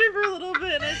I believed her for a little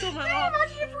bit, and I told my mom,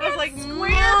 I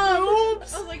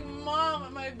was like,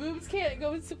 Mom, my boobs can't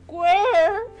go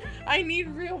square. I need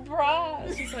real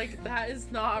bras. She's like, that is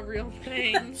not a real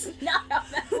thing. Not how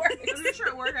that works. I'm pretty sure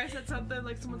at work I said something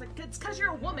like someone's like, "It's because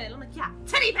you're a woman." I'm like, "Yeah,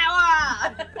 titty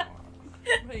power."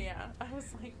 But yeah, I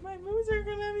was like, my boobs are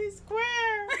gonna be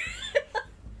square.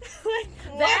 Like,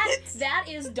 That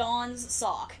is Dawn's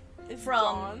sock. It's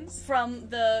From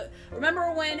Dawn's?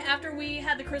 remember when after we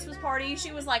had the Christmas party,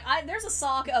 she was like, there's a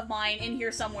sock of mine in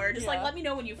here somewhere. Just like Yeah. let me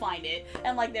know when you find it.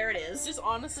 And like there it is. Just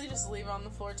honestly, just leave it on the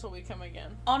floor till we come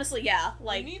again. Honestly, yeah. We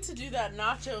Like need to do that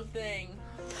nacho thing.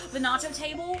 the nacho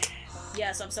table.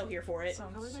 Yes, I'm so here for it.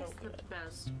 Probably So makes the good.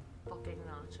 best fucking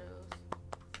nachos.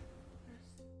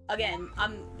 Again,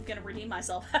 I'm gonna redeem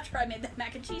myself after I made that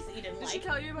mac and cheese that you didn't Did she like.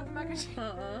 tell you about the mac and cheese?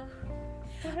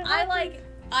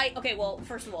 Okay, well,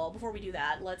 first of all, before we do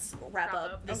that, let's wrap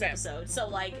up this Okay. episode. So,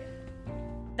 like,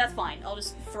 that's fine. I'll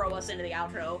just throw us into the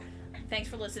outro. Thanks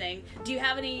for listening. Do you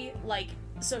have any, like,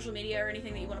 social media or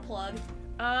anything that you want to plug?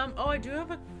 Oh, I do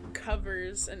have an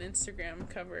Instagram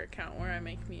cover account where I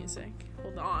make music.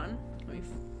 Hold on. Let me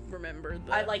remember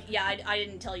the... I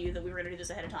didn't tell you that we were going to do this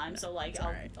ahead of time, so, like, it's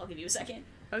alright. I'll give you a second.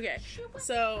 Okay,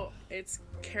 so it's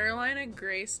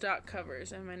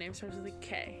CarolinaGrace.covers, and my name starts with a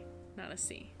K, not a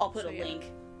C. I'll put So, a yeah. link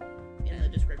in the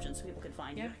description so people can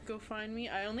find Yeah, you. go find me.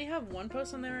 I only have one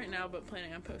post on there right now, but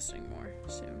planning on posting more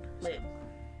soon. Lit.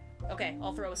 Okay,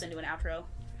 I'll throw us into an outro.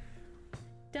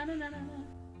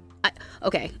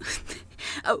 Okay.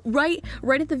 Right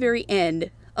at the very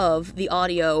end of the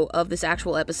audio of this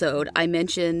actual episode,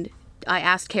 I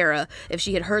asked Kara if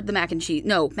she had heard the mac and cheese.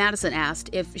 No, Madison asked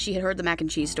if she had heard the mac and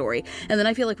cheese story. And then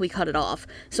I feel like we cut it off.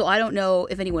 So I don't know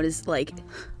if anyone is like,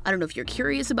 I don't know if you're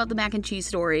curious about the mac and cheese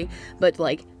story, but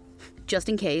like, just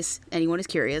in case anyone is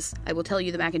curious, I will tell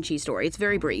you the mac and cheese story. It's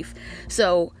very brief.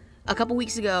 So a couple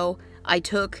weeks ago, I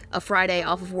took a Friday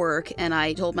off of work and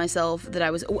I told myself that I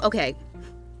was, okay,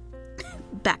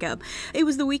 back up. It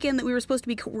was the weekend that we were supposed to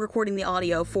be recording the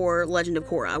audio for Legend of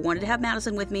Korra. I wanted to have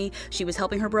Madison with me. She was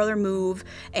helping her brother move,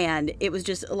 and it was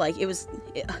just like,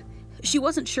 she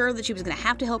wasn't sure that she was going to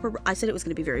have to help her. I said it was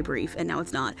going to be very brief, and now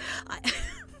it's not.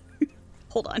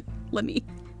 Hold on.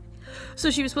 So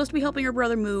she was supposed to be helping her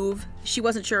brother move. She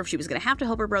wasn't sure if she was going to have to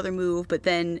help her brother move, but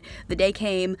then the day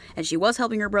came, and she was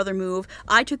helping her brother move.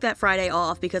 I took that Friday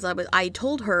off because I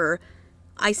told her,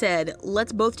 I said,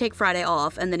 let's both take Friday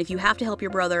off, and then if you have to help your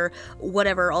brother,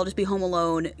 whatever, I'll just be home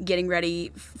alone getting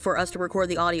ready for us to record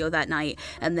the audio that night.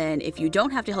 And then if you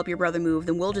don't have to help your brother move,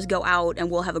 then we'll just go out and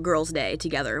we'll have a girls' day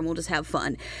together and we'll just have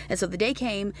fun. And so the day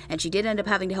came, and she did end up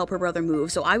having to help her brother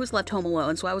move, so I was left home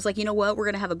alone. So I was like, you know what, we're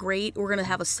going to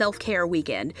have a self-care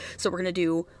weekend. So we're going to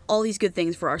do all these good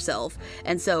things for ourselves.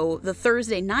 And so the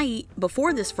Thursday night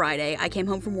before this Friday, I came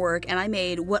home from work and I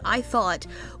made what I thought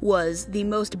was the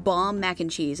most bomb mac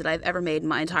and cheese that I've ever made in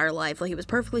my entire life. Like, it was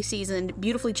perfectly seasoned,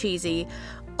 beautifully cheesy,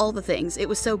 all the things. It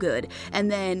was so good.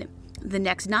 And then the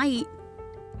next night,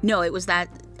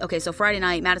 so Friday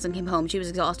night, Madison came home, she was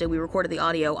exhausted, we recorded the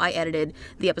audio, I edited,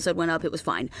 the episode went up, it was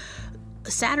fine.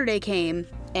 Saturday came,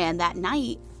 and that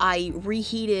night I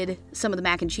reheated some of the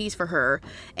mac and cheese for her,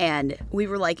 and we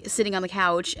were like sitting on the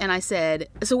couch, and I said,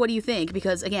 so what do you think?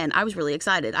 Because again, I was really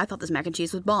excited. I thought this mac and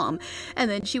cheese was bomb. And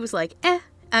then she was like,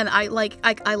 and I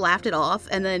laughed it off,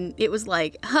 and then it was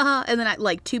like, haha, and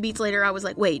then 2 beats later, I was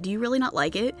like, wait, do you really not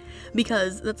like it?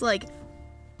 Because that's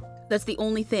the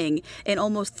only thing in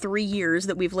almost 3 years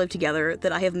that we've lived together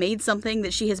that I have made something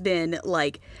that she has been,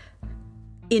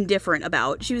 indifferent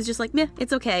about. She was just like, meh,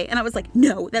 it's okay. And I was like,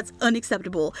 no, that's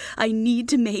unacceptable. I need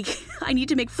to make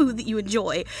food that you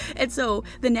enjoy. And so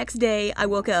the next day I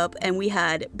woke up and we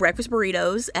had breakfast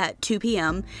burritos at 2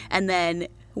 p.m. and then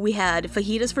we had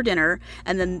fajitas for dinner,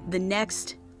 and then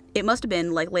it must have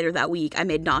been later that week, I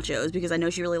made nachos because I know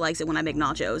she really likes it when I make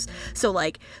nachos. So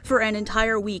for an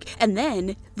entire week. And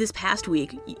then this past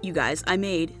week, you guys, I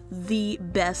made the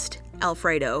best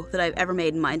Alfredo that I've ever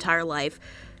made in my entire life.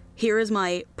 Here is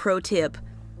my pro tip.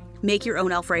 Make your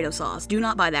own Alfredo sauce. Do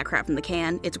not buy that crap from the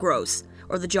can. It's gross.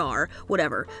 Or the jar.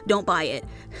 Whatever. Don't buy it.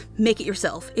 Make it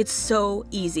yourself. It's so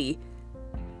easy.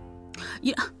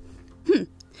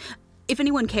 If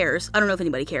anyone cares, I don't know if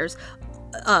anybody cares,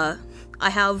 I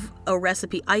have a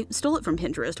recipe. I stole it from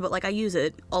Pinterest, but I use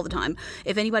it all the time.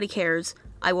 If anybody cares,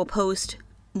 I will post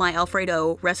my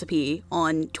Alfredo recipe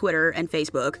on Twitter and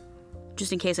Facebook,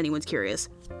 just in case anyone's curious.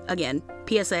 Again,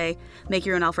 PSA, make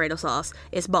your own Alfredo sauce.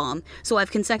 It's bomb. So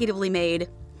I've consecutively made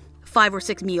 5 or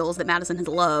 6 meals that Madison has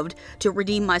loved to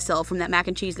redeem myself from that mac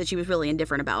and cheese that she was really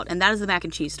indifferent about. And that is the mac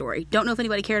and cheese story. Don't know if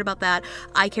anybody cared about that.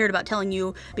 I cared about telling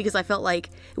you because I felt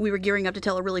like we were gearing up to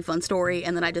tell a really fun story,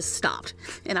 and then I just stopped.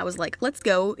 And I was like, let's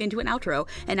go into an outro.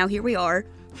 And now here we are,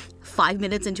 5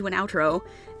 minutes into an outro,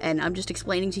 and I'm just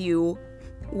explaining to you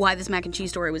why this mac and cheese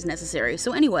story was necessary.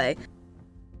 So anyway,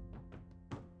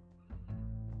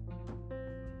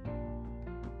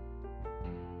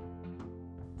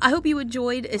 I hope you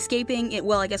enjoyed escaping it.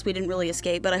 Well, I guess we didn't really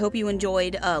escape, but I hope you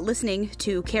enjoyed listening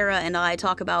to Kara and I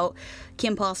talk about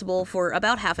Kim Possible for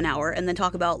about half an hour, and then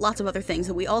talk about lots of other things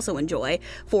that we also enjoy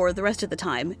for the rest of the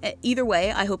time. Either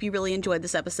way, I hope you really enjoyed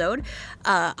this episode.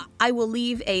 I will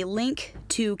leave a link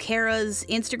to Kara's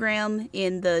Instagram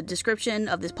in the description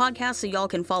of this podcast, so y'all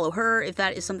can follow her if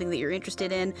that is something that you're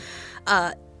interested in.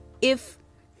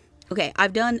 Okay,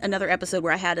 I've done another episode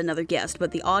where I had another guest,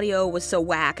 but the audio was so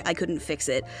whack, I couldn't fix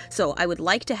it. So I would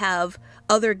like to have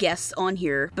other guests on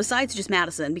here, besides just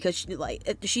Madison, because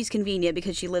she's convenient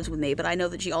because she lives with me, but I know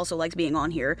that she also likes being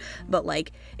on here. But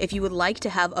if you would like to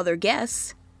have other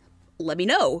guests, let me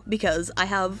know, because I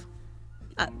have,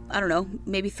 I don't know,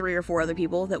 maybe 3 or 4 other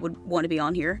people that would want to be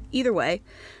on here. Either way,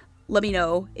 let me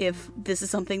know if this is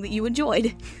something that you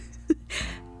enjoyed.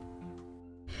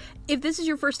 If this is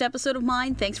your first episode of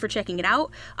mine, thanks for checking it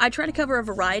out. I try to cover a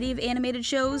variety of animated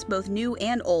shows, both new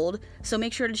and old, so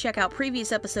make sure to check out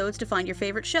previous episodes to find your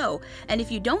favorite show. And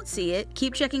if you don't see it,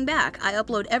 keep checking back. I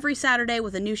upload every Saturday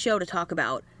with a new show to talk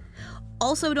about.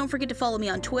 Also, don't forget to follow me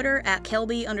on Twitter at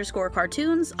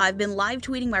Kelby_cartoons. I've been live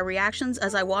tweeting my reactions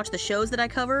as I watch the shows that I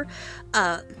cover.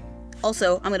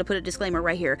 Also, I'm going to put a disclaimer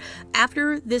right here.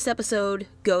 After this episode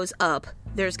goes up,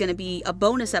 there's going to be a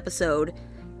bonus episode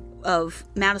of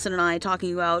Madison and I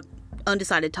talking about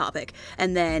undecided topic.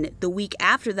 And then the week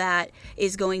after that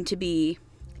is going to be,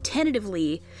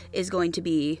 tentatively, is going to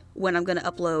be when I'm going to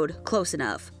upload Close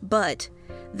Enough. But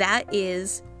that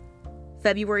is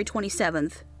February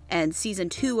 27th, and season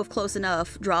 2 of Close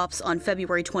Enough drops on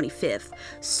February 25th.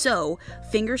 So,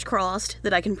 fingers crossed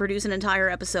that I can produce an entire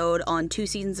episode on 2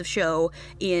 seasons of show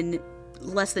in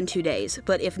less than 2 days.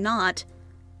 But if not,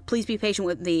 please be patient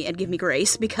with me and give me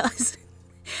grace, because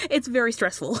it's very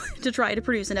stressful to try to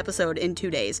produce an episode in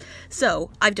 2 days. So,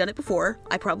 I've done it before,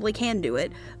 I probably can do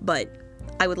it, but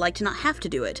I would like to not have to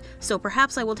do it. So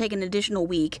perhaps I will take an additional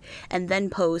week and then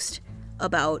post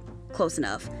about Close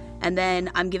Enough. And then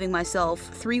I'm giving myself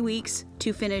 3 weeks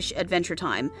to finish Adventure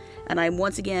Time. And I'm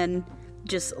once again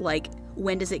just like,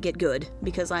 when does it get good?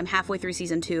 Because I'm halfway through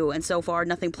season 2, and so far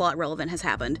nothing plot relevant has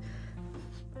happened.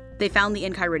 They found the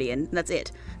Enchiridion. That's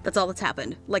it. That's all that's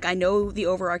happened. Like, I know the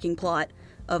overarching plot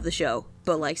of the show,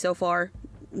 but like, so far,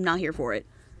 not here for it.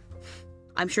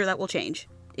 I'm sure that will change.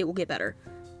 It will get better.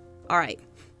 Alright.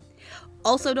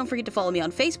 Also, don't forget to follow me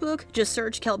on Facebook. Just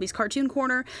search Kelby's Cartoon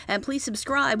Corner, and please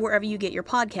subscribe wherever you get your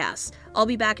podcasts. I'll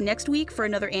be back next week for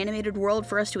another animated world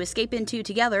for us to escape into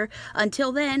together.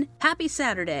 Until then, happy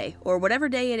Saturday, or whatever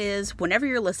day it is, whenever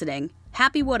you're listening.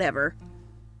 Happy whatever.